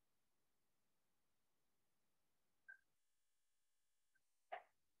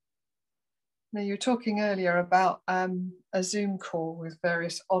 Now, you were talking earlier about a Zoom call with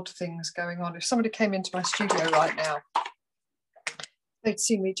various odd things going on. If somebody came into my studio right now, they'd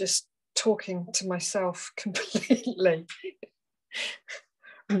see me just talking to myself completely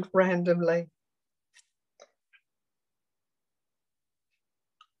and randomly.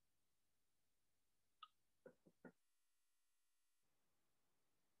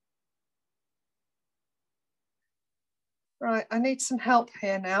 Right, I need some help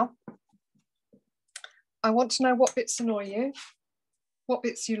here now. I want to know what bits annoy you, what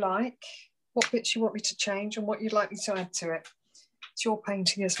bits you like, what bits you want me to change, and what you'd like me to add to it. It's your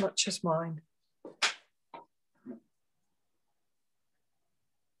painting as much as mine.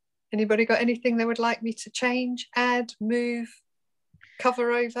 Anybody got anything they would like me to change, add, move,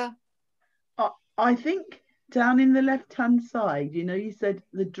 cover over? I think down in the left-hand side, you know, you said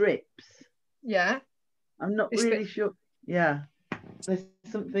the drips. Yeah. I'm not really sure. Yeah. There's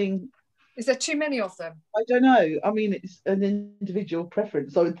something. Is there too many of them? I don't know. I mean, it's an individual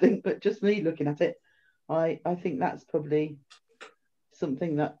preference, I would think, but just me looking at it, I think that's probably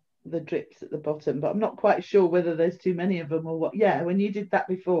something, that the drips at the bottom, but I'm not quite sure whether there's too many of them or what. Yeah, when you did that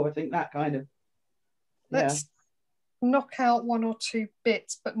before, I think that kind of. Let's knock out one or two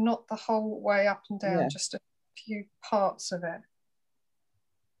bits, but not the whole way up and down, just a few parts of it.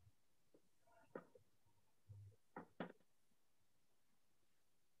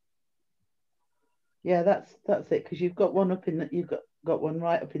 Yeah, that's it, because you've got one up in that, you've got one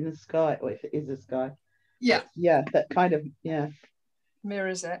right up in the sky, or if it is a sky. Yeah. Yeah, that kind of,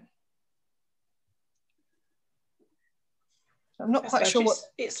 mirrors it. I'm not quite sure what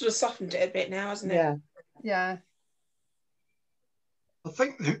it's sort of softened it a bit now, hasn't it? Yeah. I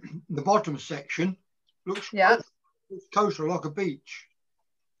think the bottom section looks coastal, like a beach.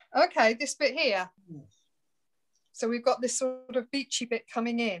 Okay, this bit here. Yes. So we've got this sort of beachy bit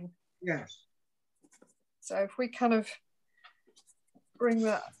coming in. Yes. So if we kind of bring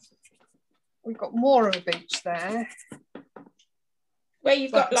that, we've got more of a beach there. Where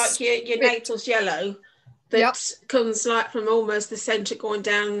you've got like your Naples yellow that comes like from almost the centre going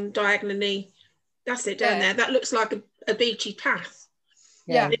down diagonally. That's it down there. That looks like a beachy path.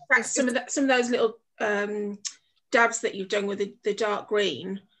 Yeah. In fact, some of those little dabs that you've done with the dark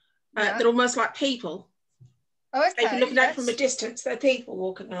green, they're almost like people. Okay. So if you're looking at it from a distance, they're people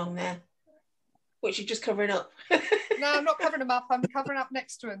walking along there, which you're just covering up. No, I'm not covering them up. I'm covering up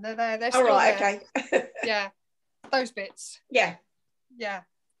next to them. They're there. They're still there. Okay. Yeah, those bits. Yeah. Yeah.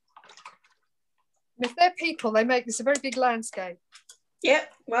 And if they're people, they make this a very big landscape. Yeah,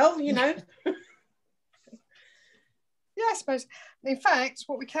 well, you know. Yeah, I suppose. In fact,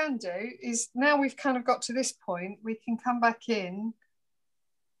 what we can do is, now we've kind of got to this point, we can come back in.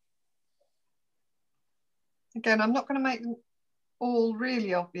 Again, I'm not going to make them all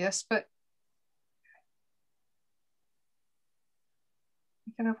really obvious, but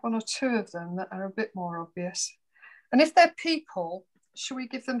you can have one or two of them that are a bit more obvious. And if they're people, should we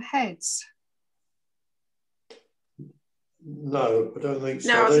give them heads? No, I don't think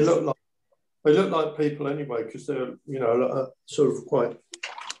so. No, they look like people anyway, because they're, you know, sort of quite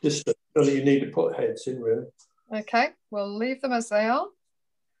distant. So you need to put heads in, really. Okay, we'll leave them as they are.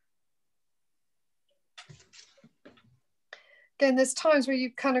 Again, there's times where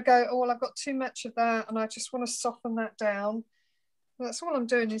you kind of go, oh, well, I've got too much of that and I just want to soften that down. Well, that's all I'm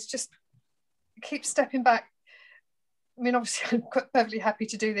doing, is just keep stepping back. I mean, obviously, I'm quite perfectly happy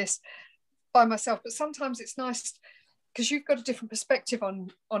to do this by myself, but sometimes it's nice because you've got a different perspective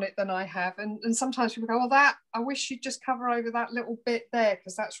on it than I have. And sometimes people go, well, that, I wish you'd just cover over that little bit there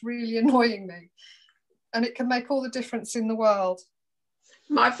because that's really annoying me. And it can make all the difference in the world.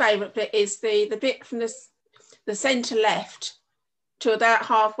 My favourite bit is the bit from the centre left to about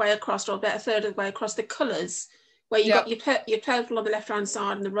halfway across, or about a third of the way across, the colours, where you've got your purple on the left-hand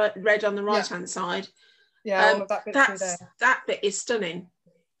side and the red on the right-hand side. Yeah, all of that bit through there. That bit is stunning.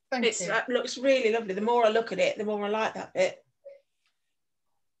 Thank you. It looks really lovely. The more I look at it, the more I like that bit.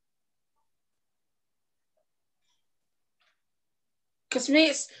 Because for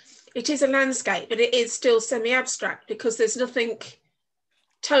me, it is a landscape, but it is still semi-abstract because there's nothing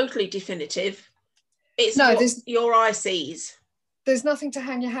totally definitive. It's what your eye sees. There's nothing to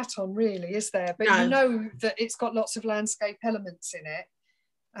hang your hat on, really, is there? But you know that it's got lots of landscape elements in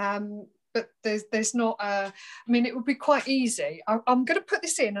it. But there's not, I mean, it would be quite easy. I'm going to put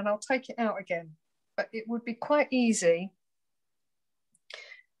this in and I'll take it out again. But it would be quite easy.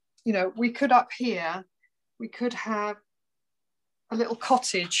 You know, we could up here, we could have a little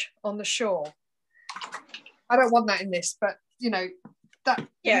cottage on the shore. I don't want that in this, but, you know, that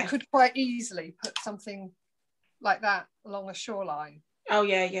you could quite easily put something like that along a shoreline. Oh,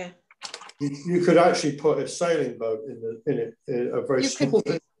 yeah, yeah. You could actually put a sailing boat in it, a very small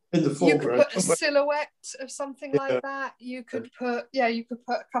thing. In the foreground. You could put a silhouette of something like that. You could put, you could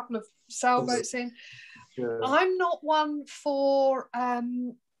put a couple of sailboats in. Yeah. I'm not one for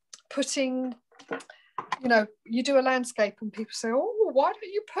putting, you know, you do a landscape and people say, oh, why don't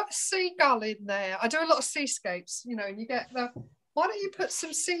you put a seagull in there? I do a lot of seascapes, you know, and you get why don't you put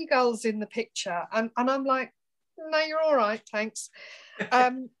some seagulls in the picture? And I'm like, no, you're all right, thanks.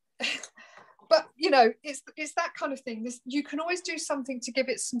 But, you know, it's that kind of thing. You can always do something to give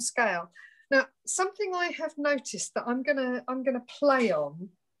it some scale. Now, something I have noticed that I'm gonna play on.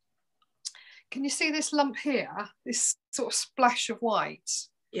 Can you see this lump here? This sort of splash of white?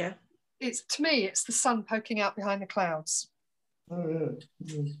 Yeah. It's, to me, it's the sun poking out behind the clouds. Oh,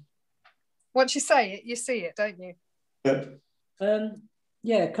 yeah. Once you say it, you see it, don't you? Yeah.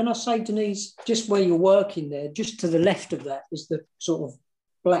 Yeah, can I say, Denise, just where you're working there, just to the left of that is the sort of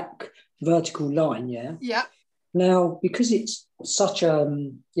black vertical line, yeah? Yeah. Now, because it's such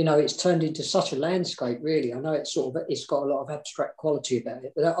it's turned into such a landscape, really. I know it's got a lot of abstract quality about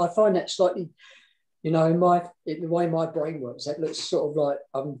it, but I find that slightly, in the way my brain works, that looks sort of like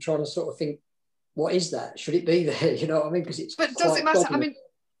I'm trying to sort of think, what is that? Should it be there? You know what I mean? Because it's. But does it matter? dominant. I mean,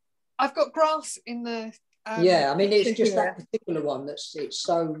 I've got grass in the. Yeah, I mean, it's just that particular one it's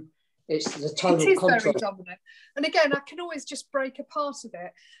the tonal contrast. It is very dominant, and again, I can always just break a part of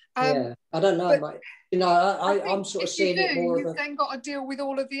it. Yeah, I don't know, mate. I'm sort of seeing it more. You've then got to deal with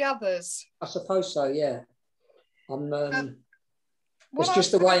all of the others. I suppose so. Yeah, it's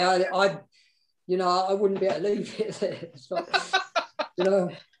just the way I wouldn't be able to leave it there. It's like,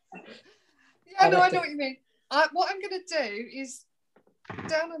 Yeah, no, I know what you mean. What I'm going to do is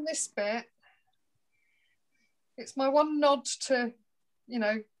down on this bit. It's my one nod to,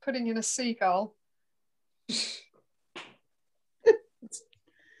 putting in a seagull.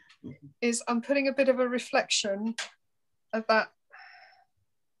 Is I'm putting a bit of a reflection of that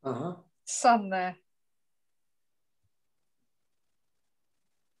sun there.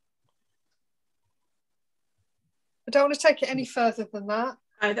 I don't want to take it any further than that.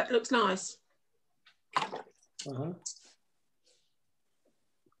 Oh, that looks nice.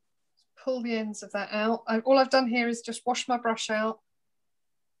 Pull the ends of that out. All I've done here is just wash my brush out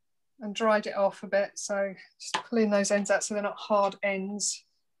and dried it off a bit. So just pulling those ends out so they're not hard ends.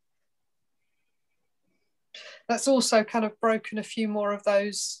 That's also kind of broken a few more of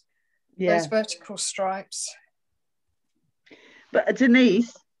those vertical stripes. But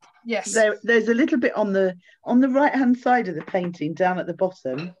Denise, yes, there's a little bit on the right hand side of the painting down at the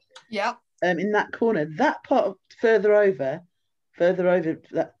bottom. Yeah. In that corner, that part further over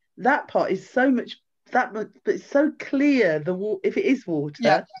that part is so much but it's so clear if it is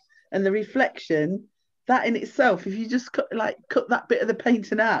water and the reflection. That in itself, if you just cut that bit of the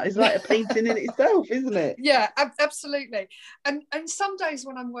painting out, is like a painting in itself, isn't it? Yeah, absolutely. And some days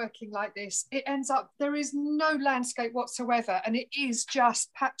when I'm working like this, it ends up there is no landscape whatsoever, and it is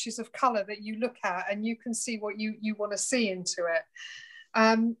just patches of colour that you look at and you can see what you want to see into it.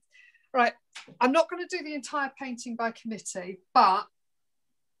 Right, I'm not going to do the entire painting by committee, but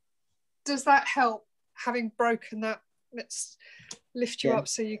does that help, having broken that? Let's lift you up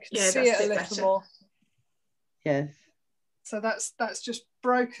so you can see it a little better. More. Yes. So that's just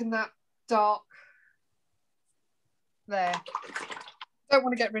broken that dark there. Don't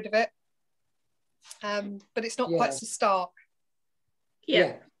want to get rid of it, but it's not quite so stark.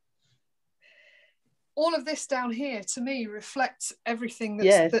 Yeah. All of this down here, to me, reflects everything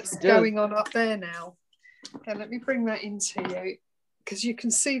that's going on up there now. Okay, let me bring that into you, because you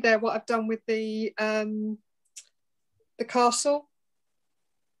can see there what I've done with the castle.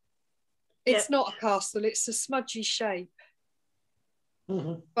 It's not a castle, it's a smudgy shape.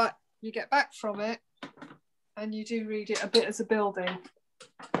 But you get back from it and you do read it a bit as a building.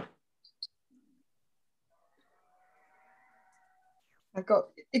 I've got,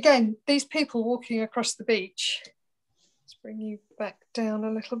 again, these people walking across the beach. Let's bring you back down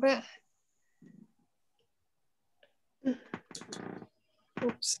a little bit.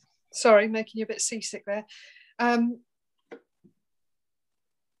 Oops, sorry, making you a bit seasick there.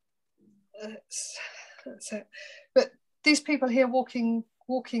 That's it. But these people here walking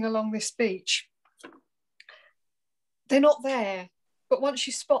along this beach, they're not there, but once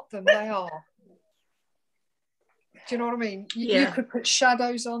you spot them, they are. Do you know what I mean? You could put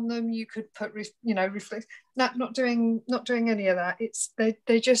shadows on them. You could put, reflect. Not doing any of that. It's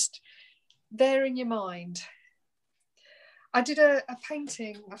they just there in your mind. I did a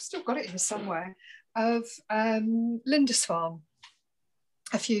painting. I've still got it here somewhere of Lindisfarne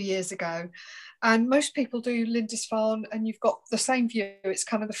a few years ago, and most people do Lindisfarne and you've got the same view. It's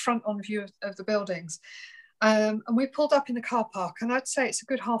kind of the front on view of the buildings, and we pulled up in the car park, and I'd say it's a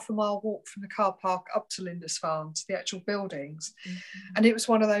good half a mile walk from the car park up to Lindisfarne, to the actual buildings. And it was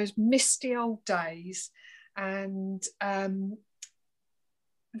one of those misty old days, and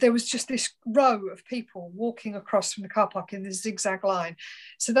there was just this row of people walking across from the car park in this zigzag line.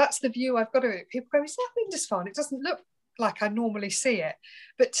 So that's the view I've got of it. People go, is that Lindisfarne? It doesn't look like I normally see it,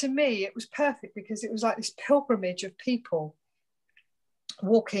 but to me it was perfect, because it was like this pilgrimage of people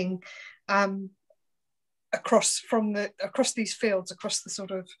walking across these fields, across the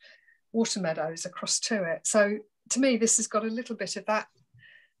sort of water meadows, across to it. So to me this has got a little bit of that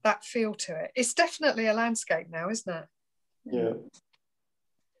feel to it. It's definitely a landscape now, isn't it? Yeah.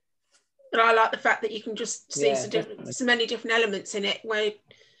 But I like the fact that you can just see so many different elements in it where,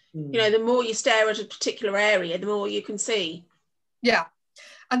 you know, the more you stare at a particular area, the more you can see. Yeah.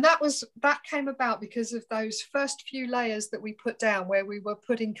 And that came about because of those first few layers that we put down, where we were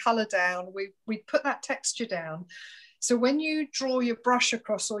putting colour down, we put that texture down. So when you draw your brush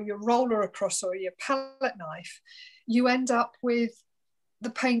across or your roller across or your palette knife, you end up with the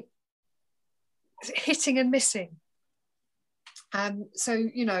paint hitting and missing. So,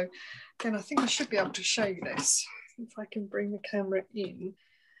 you know, again, I think I should be able to show you this if I can bring the camera in.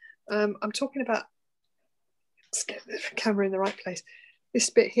 I'm talking about, let's get the camera in the right place. This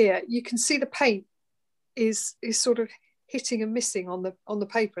bit here, you can see the paint is sort of hitting and missing on the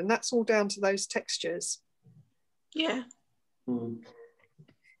paper, and that's all down to those textures. Yeah.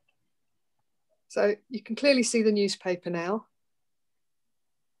 So you can clearly see the newspaper now.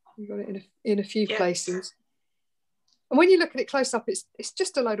 You've got it in a few places. And when you look at it close up, it's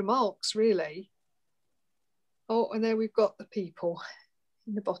just a load of marks, really. Oh, and there we've got the people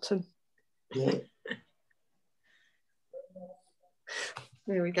in the bottom. Yeah.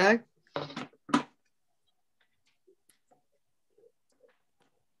 There we go.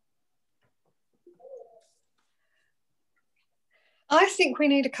 I think we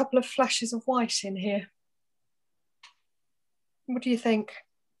need a couple of flashes of white in here. What do you think?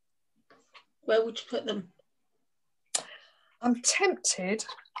 Where would you put them? I'm tempted,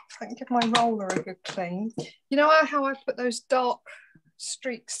 if I can give my roller a good clean. You know how I put those dark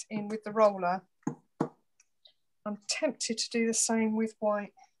streaks in with the roller? I'm tempted to do the same with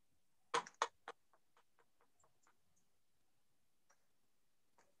white. If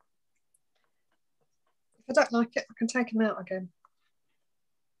I don't like it, I can take them out again.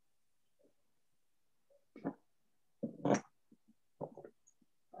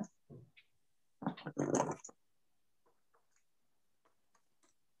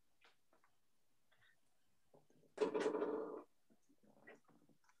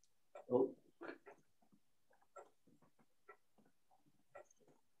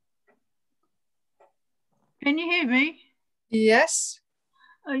 Can you hear me? Yes.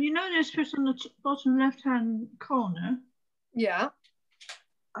 You know this bit on the bottom left-hand corner? Yeah.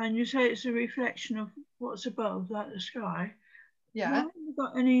 And you say it's a reflection of what's above, like the sky. Yeah. Haven't you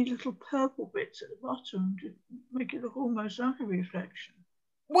got any little purple bits at the bottom to make it look almost like a reflection?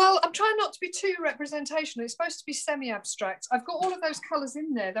 Well, I'm trying not to be too representational. It's supposed to be semi-abstract. I've got all of those colours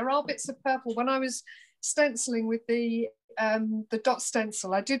in there. There are bits of purple. When I was stenciling with the dot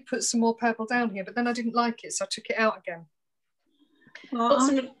stencil, I did put some more purple down here, but then I didn't like it, so I took it out again.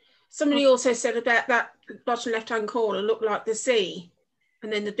 Well, somebody also said about that bottom left-hand corner looked like the sea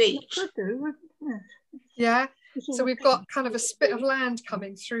and then the beach. Yeah, so we've got kind of a spit of land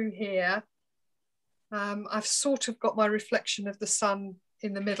coming through here. I've sort of got my reflection of the sun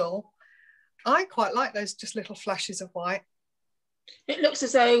in the middle. I quite like those just little flashes of white. It looks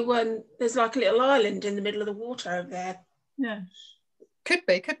as though there's like a little island in the middle of the water over there. Yes. Could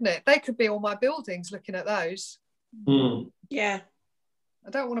be, couldn't it? They could be all my buildings looking at those. Yeah. I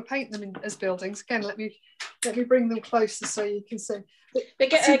don't want to paint them as buildings. Again, let me bring them closer so you can see. But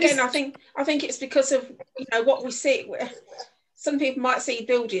again, I think it's because of, you know, what we see. Some people might see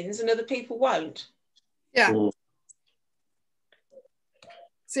buildings and other people won't. Yeah.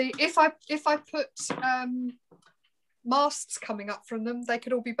 See, if I put masts coming up from them, they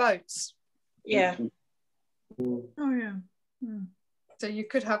could all be boats. Yeah. Oh yeah. So you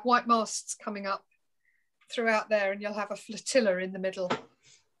could have white masts coming up throughout there, and you'll have a flotilla in the middle.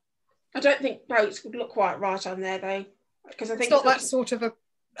 I don't think boats would look quite right on there though, because I think it's not that sort of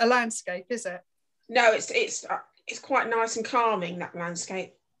a landscape, is it? No, it's quite nice and calming, that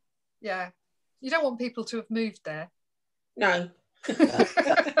landscape. Yeah, you don't want people to have moved there. No.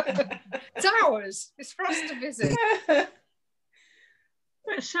 It's ours. It's for us to visit.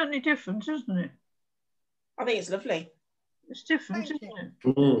 It's certainly different, isn't it? I think it's lovely. It's different, isn't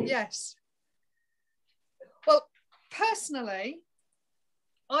it? Yes. Well, personally,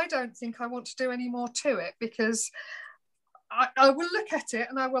 I don't think I want to do any more to it, because I will look at it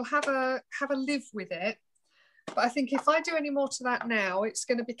and I will have a live with it. But I think if I do any more to that now, it's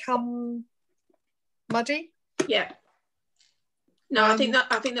going to become muddy. Yeah. No, I think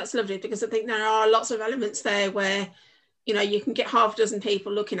that's lovely, because I think there are lots of elements there where, you know, you can get half a dozen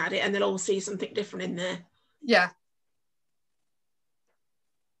people looking at it and they'll all see something different in there. Yeah.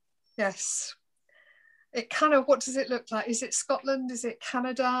 Yes. It kind of, what does it look like? Is it Scotland? Is it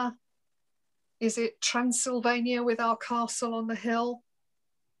Canada? Is it Transylvania with our castle on the hill?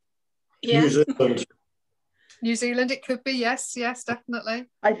 Yeah. New Zealand. New Zealand, it could be, yes, definitely.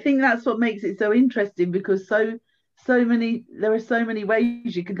 I think that's what makes it so interesting, because so there are so many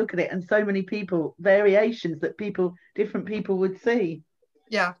ways you could look at it, and so many variations that different people would see.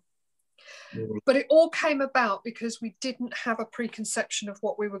 Yeah. But it all came about because we didn't have a preconception of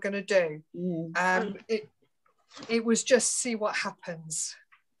what we were going to do. It was just see what happens.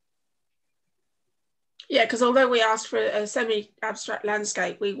 Yeah, because although we asked for a semi-abstract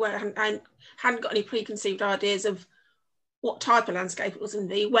landscape, we hadn't got any preconceived ideas of what type of landscape it was going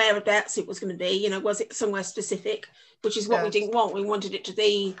to be, whereabouts it was going to be, you know, was it somewhere specific, which is what we didn't want. We wanted it to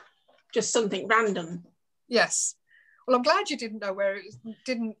be just something random. Yes. Well, I'm glad you didn't know where it was,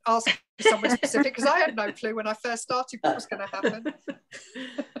 didn't ask for somewhere specific, because I had no clue when I first started what was going to happen.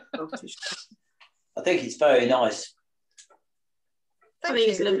 I think it's very nice. I think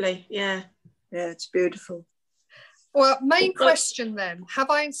it's lovely, yeah. Yeah, it's beautiful. Well, main question then, have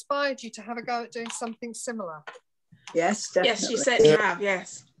I inspired you to have a go at doing something similar? Yes, definitely. Yes, you certainly have,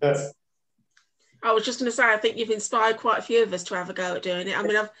 yes. I was just going to say, I think you've inspired quite a few of us to have a go at doing it. I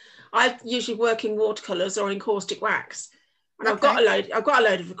mean, I usually work in watercolours or in caustic wax, and I've got a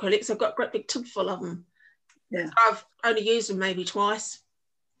load of acrylics. I've got a great big tub full of them. Yeah. I've only used them maybe twice.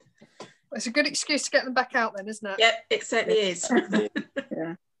 It's a good excuse to get them back out then, isn't it? Yeah, it certainly is.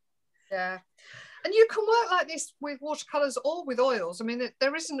 Yeah. And you can work like this with watercolours or with oils. I mean,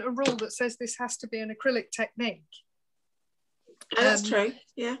 there isn't a rule that says this has to be an acrylic technique. Oh, that's true,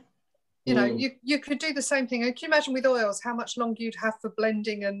 yeah. You know, you could do the same thing. Can you imagine with oils how much longer you'd have for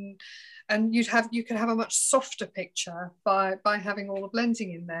blending, and you can have a much softer picture by having all the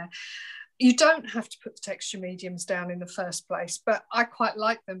blending in there. You don't have to put the texture mediums down in the first place, but I quite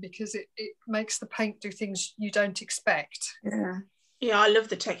like them because it makes the paint do things you don't expect. Yeah, I love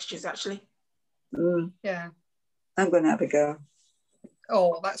the textures actually. Yeah. I'm going to have a go.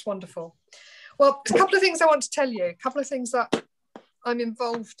 Oh, that's wonderful. Well, a couple of things I want to tell you, a couple of things that I'm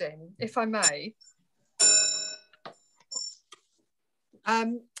involved in, if I may.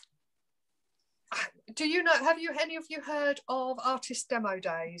 Do you know, have any of you heard of artist demo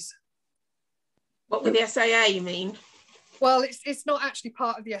days? What, with the SAA you mean? Well, it's not actually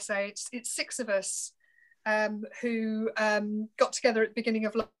part of the SAA. It's 6 of us who got together at the beginning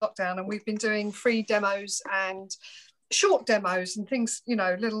of lockdown, and we've been doing free demos and short demos and things, you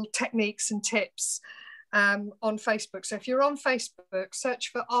know, little techniques and tips on Facebook. So if you're on Facebook,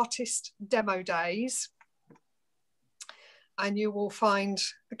 search for Artist Demo Days and you will find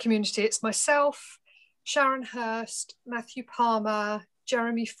the community. It's myself, Sharon Hurst, Matthew Palmer,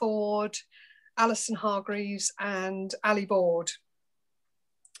 Jeremy Ford, Alison Hargreaves and Ali Board.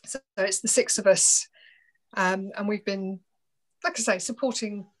 So it's the 6 of us, and we've been, like I say,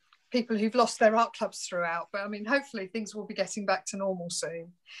 supporting people who've lost their art clubs throughout, but I mean, hopefully things will be getting back to normal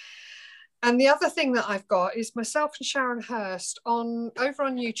soon. And the other thing that I've got is myself and Sharon Hurst over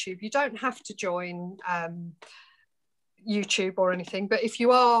on YouTube. You don't have to join YouTube or anything, but if you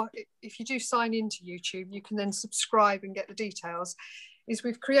do sign into YouTube, you can then subscribe and get the details. Is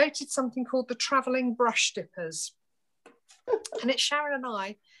we've created something called the Travelling Brush Dippers. And it's Sharon and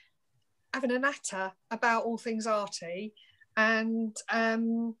I having a natter about all things arty. And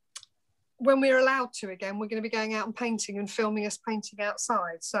when we're allowed to again, we're going to be going out and painting and filming us painting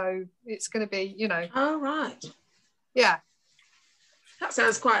outside. So it's going to be, you know. Oh, right. Yeah. That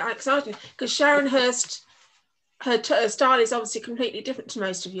sounds quite exciting, because Sharon Hurst, her style is obviously completely different to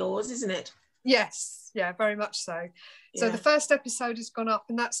most of yours, isn't it? Yes. Yeah, very much so. So the first episode has gone up,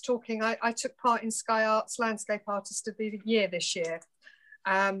 and that's talking. I took part in Sky Arts Landscape Artist of the Year this year.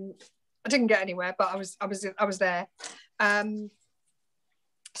 I didn't get anywhere, but I was there.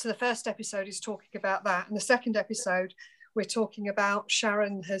 So the first episode is talking about that, and the second episode we're talking about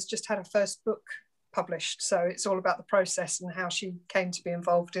Sharon has just had her first book published, so it's all about the process and how she came to be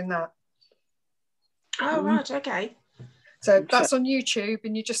involved in that. Oh, right, okay. So that's on YouTube,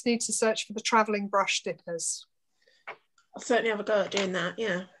 and you just need to search for the Travelling Brush Dippers. I'll certainly have a go at doing that,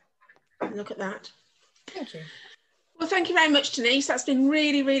 yeah. Look at that. Thank you. Well, thank you very much, Denise. That's been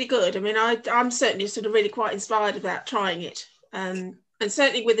really, really good. I mean, I'm certainly sort of really quite inspired about trying it. And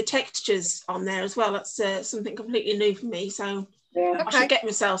certainly with the textures on there as well, that's something completely new for me. So I should get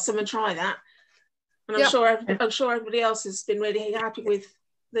myself some and try that. And I'm sure everybody else has been really happy with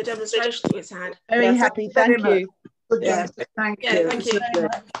the demonstration that it's had. Very happy, thank you. Yeah, thank you. Thank you.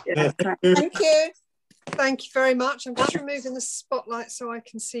 Thank you. Thank you very much. I'm just removing the spotlight so I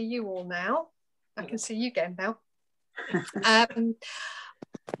can see you all now. I can see you again now.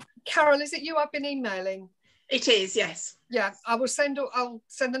 Carol, is it you I've been emailing? It is, yes. Yeah, I'll send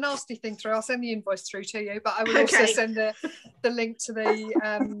the nasty thing through. I'll send the invoice through to you, but I will also send the link to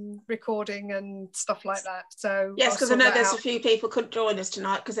the recording and stuff like that. So yes, because I know there's a few people couldn't join us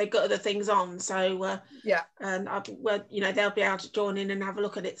tonight because they've got other things on. So yeah, and they'll be able to join in and have a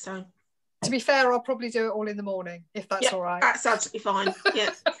look at it. So to be fair, I'll probably do it all in the morning if that's all right. That's absolutely fine.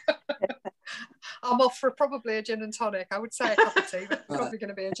 Yeah. I'm off for probably a gin and tonic. I would say a cup of tea, but it's probably going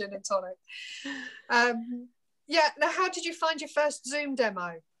to be a gin and tonic. Yeah. Now, how did you find your first Zoom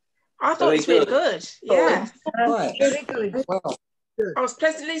demo? I thought it was really good. Yeah. Really good. Wow. I was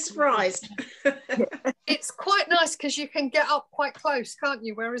pleasantly surprised. It's quite nice because you can get up quite close, can't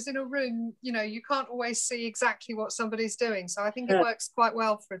you? Whereas in a room, you can't always see exactly what somebody's doing. So I think it works quite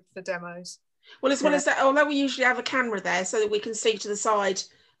well for demos. Well, as well as that, although we usually have a camera there so that we can see to the side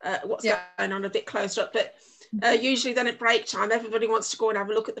what's going on a bit closer up, but usually then at break time everybody wants to go and have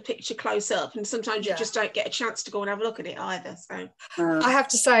a look at the picture close up, and sometimes you just don't get a chance to go and have a look at it either. So I have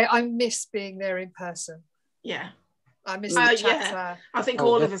to say I miss being there in person. Yeah, I miss the chatter. Yeah. I think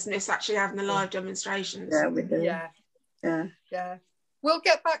all of us miss actually having the live demonstrations. Yeah, we do. Yeah. We'll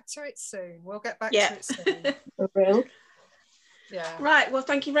get back to it soon. To it soon. We will. Yeah. Right. Well,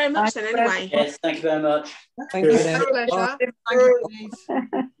 thank you very much then. Anyway. Yes, thank you very much. Thank you. It's a pleasure.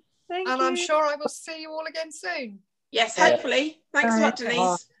 Thank and you. I'm sure I will see you all again soon. Yes, hopefully. Thanks a lot,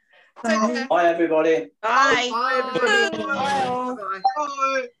 Denise. Take care. Bye, everybody. Bye. Bye, everybody. Bye.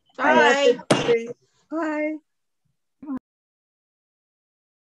 Bye. Bye. Bye.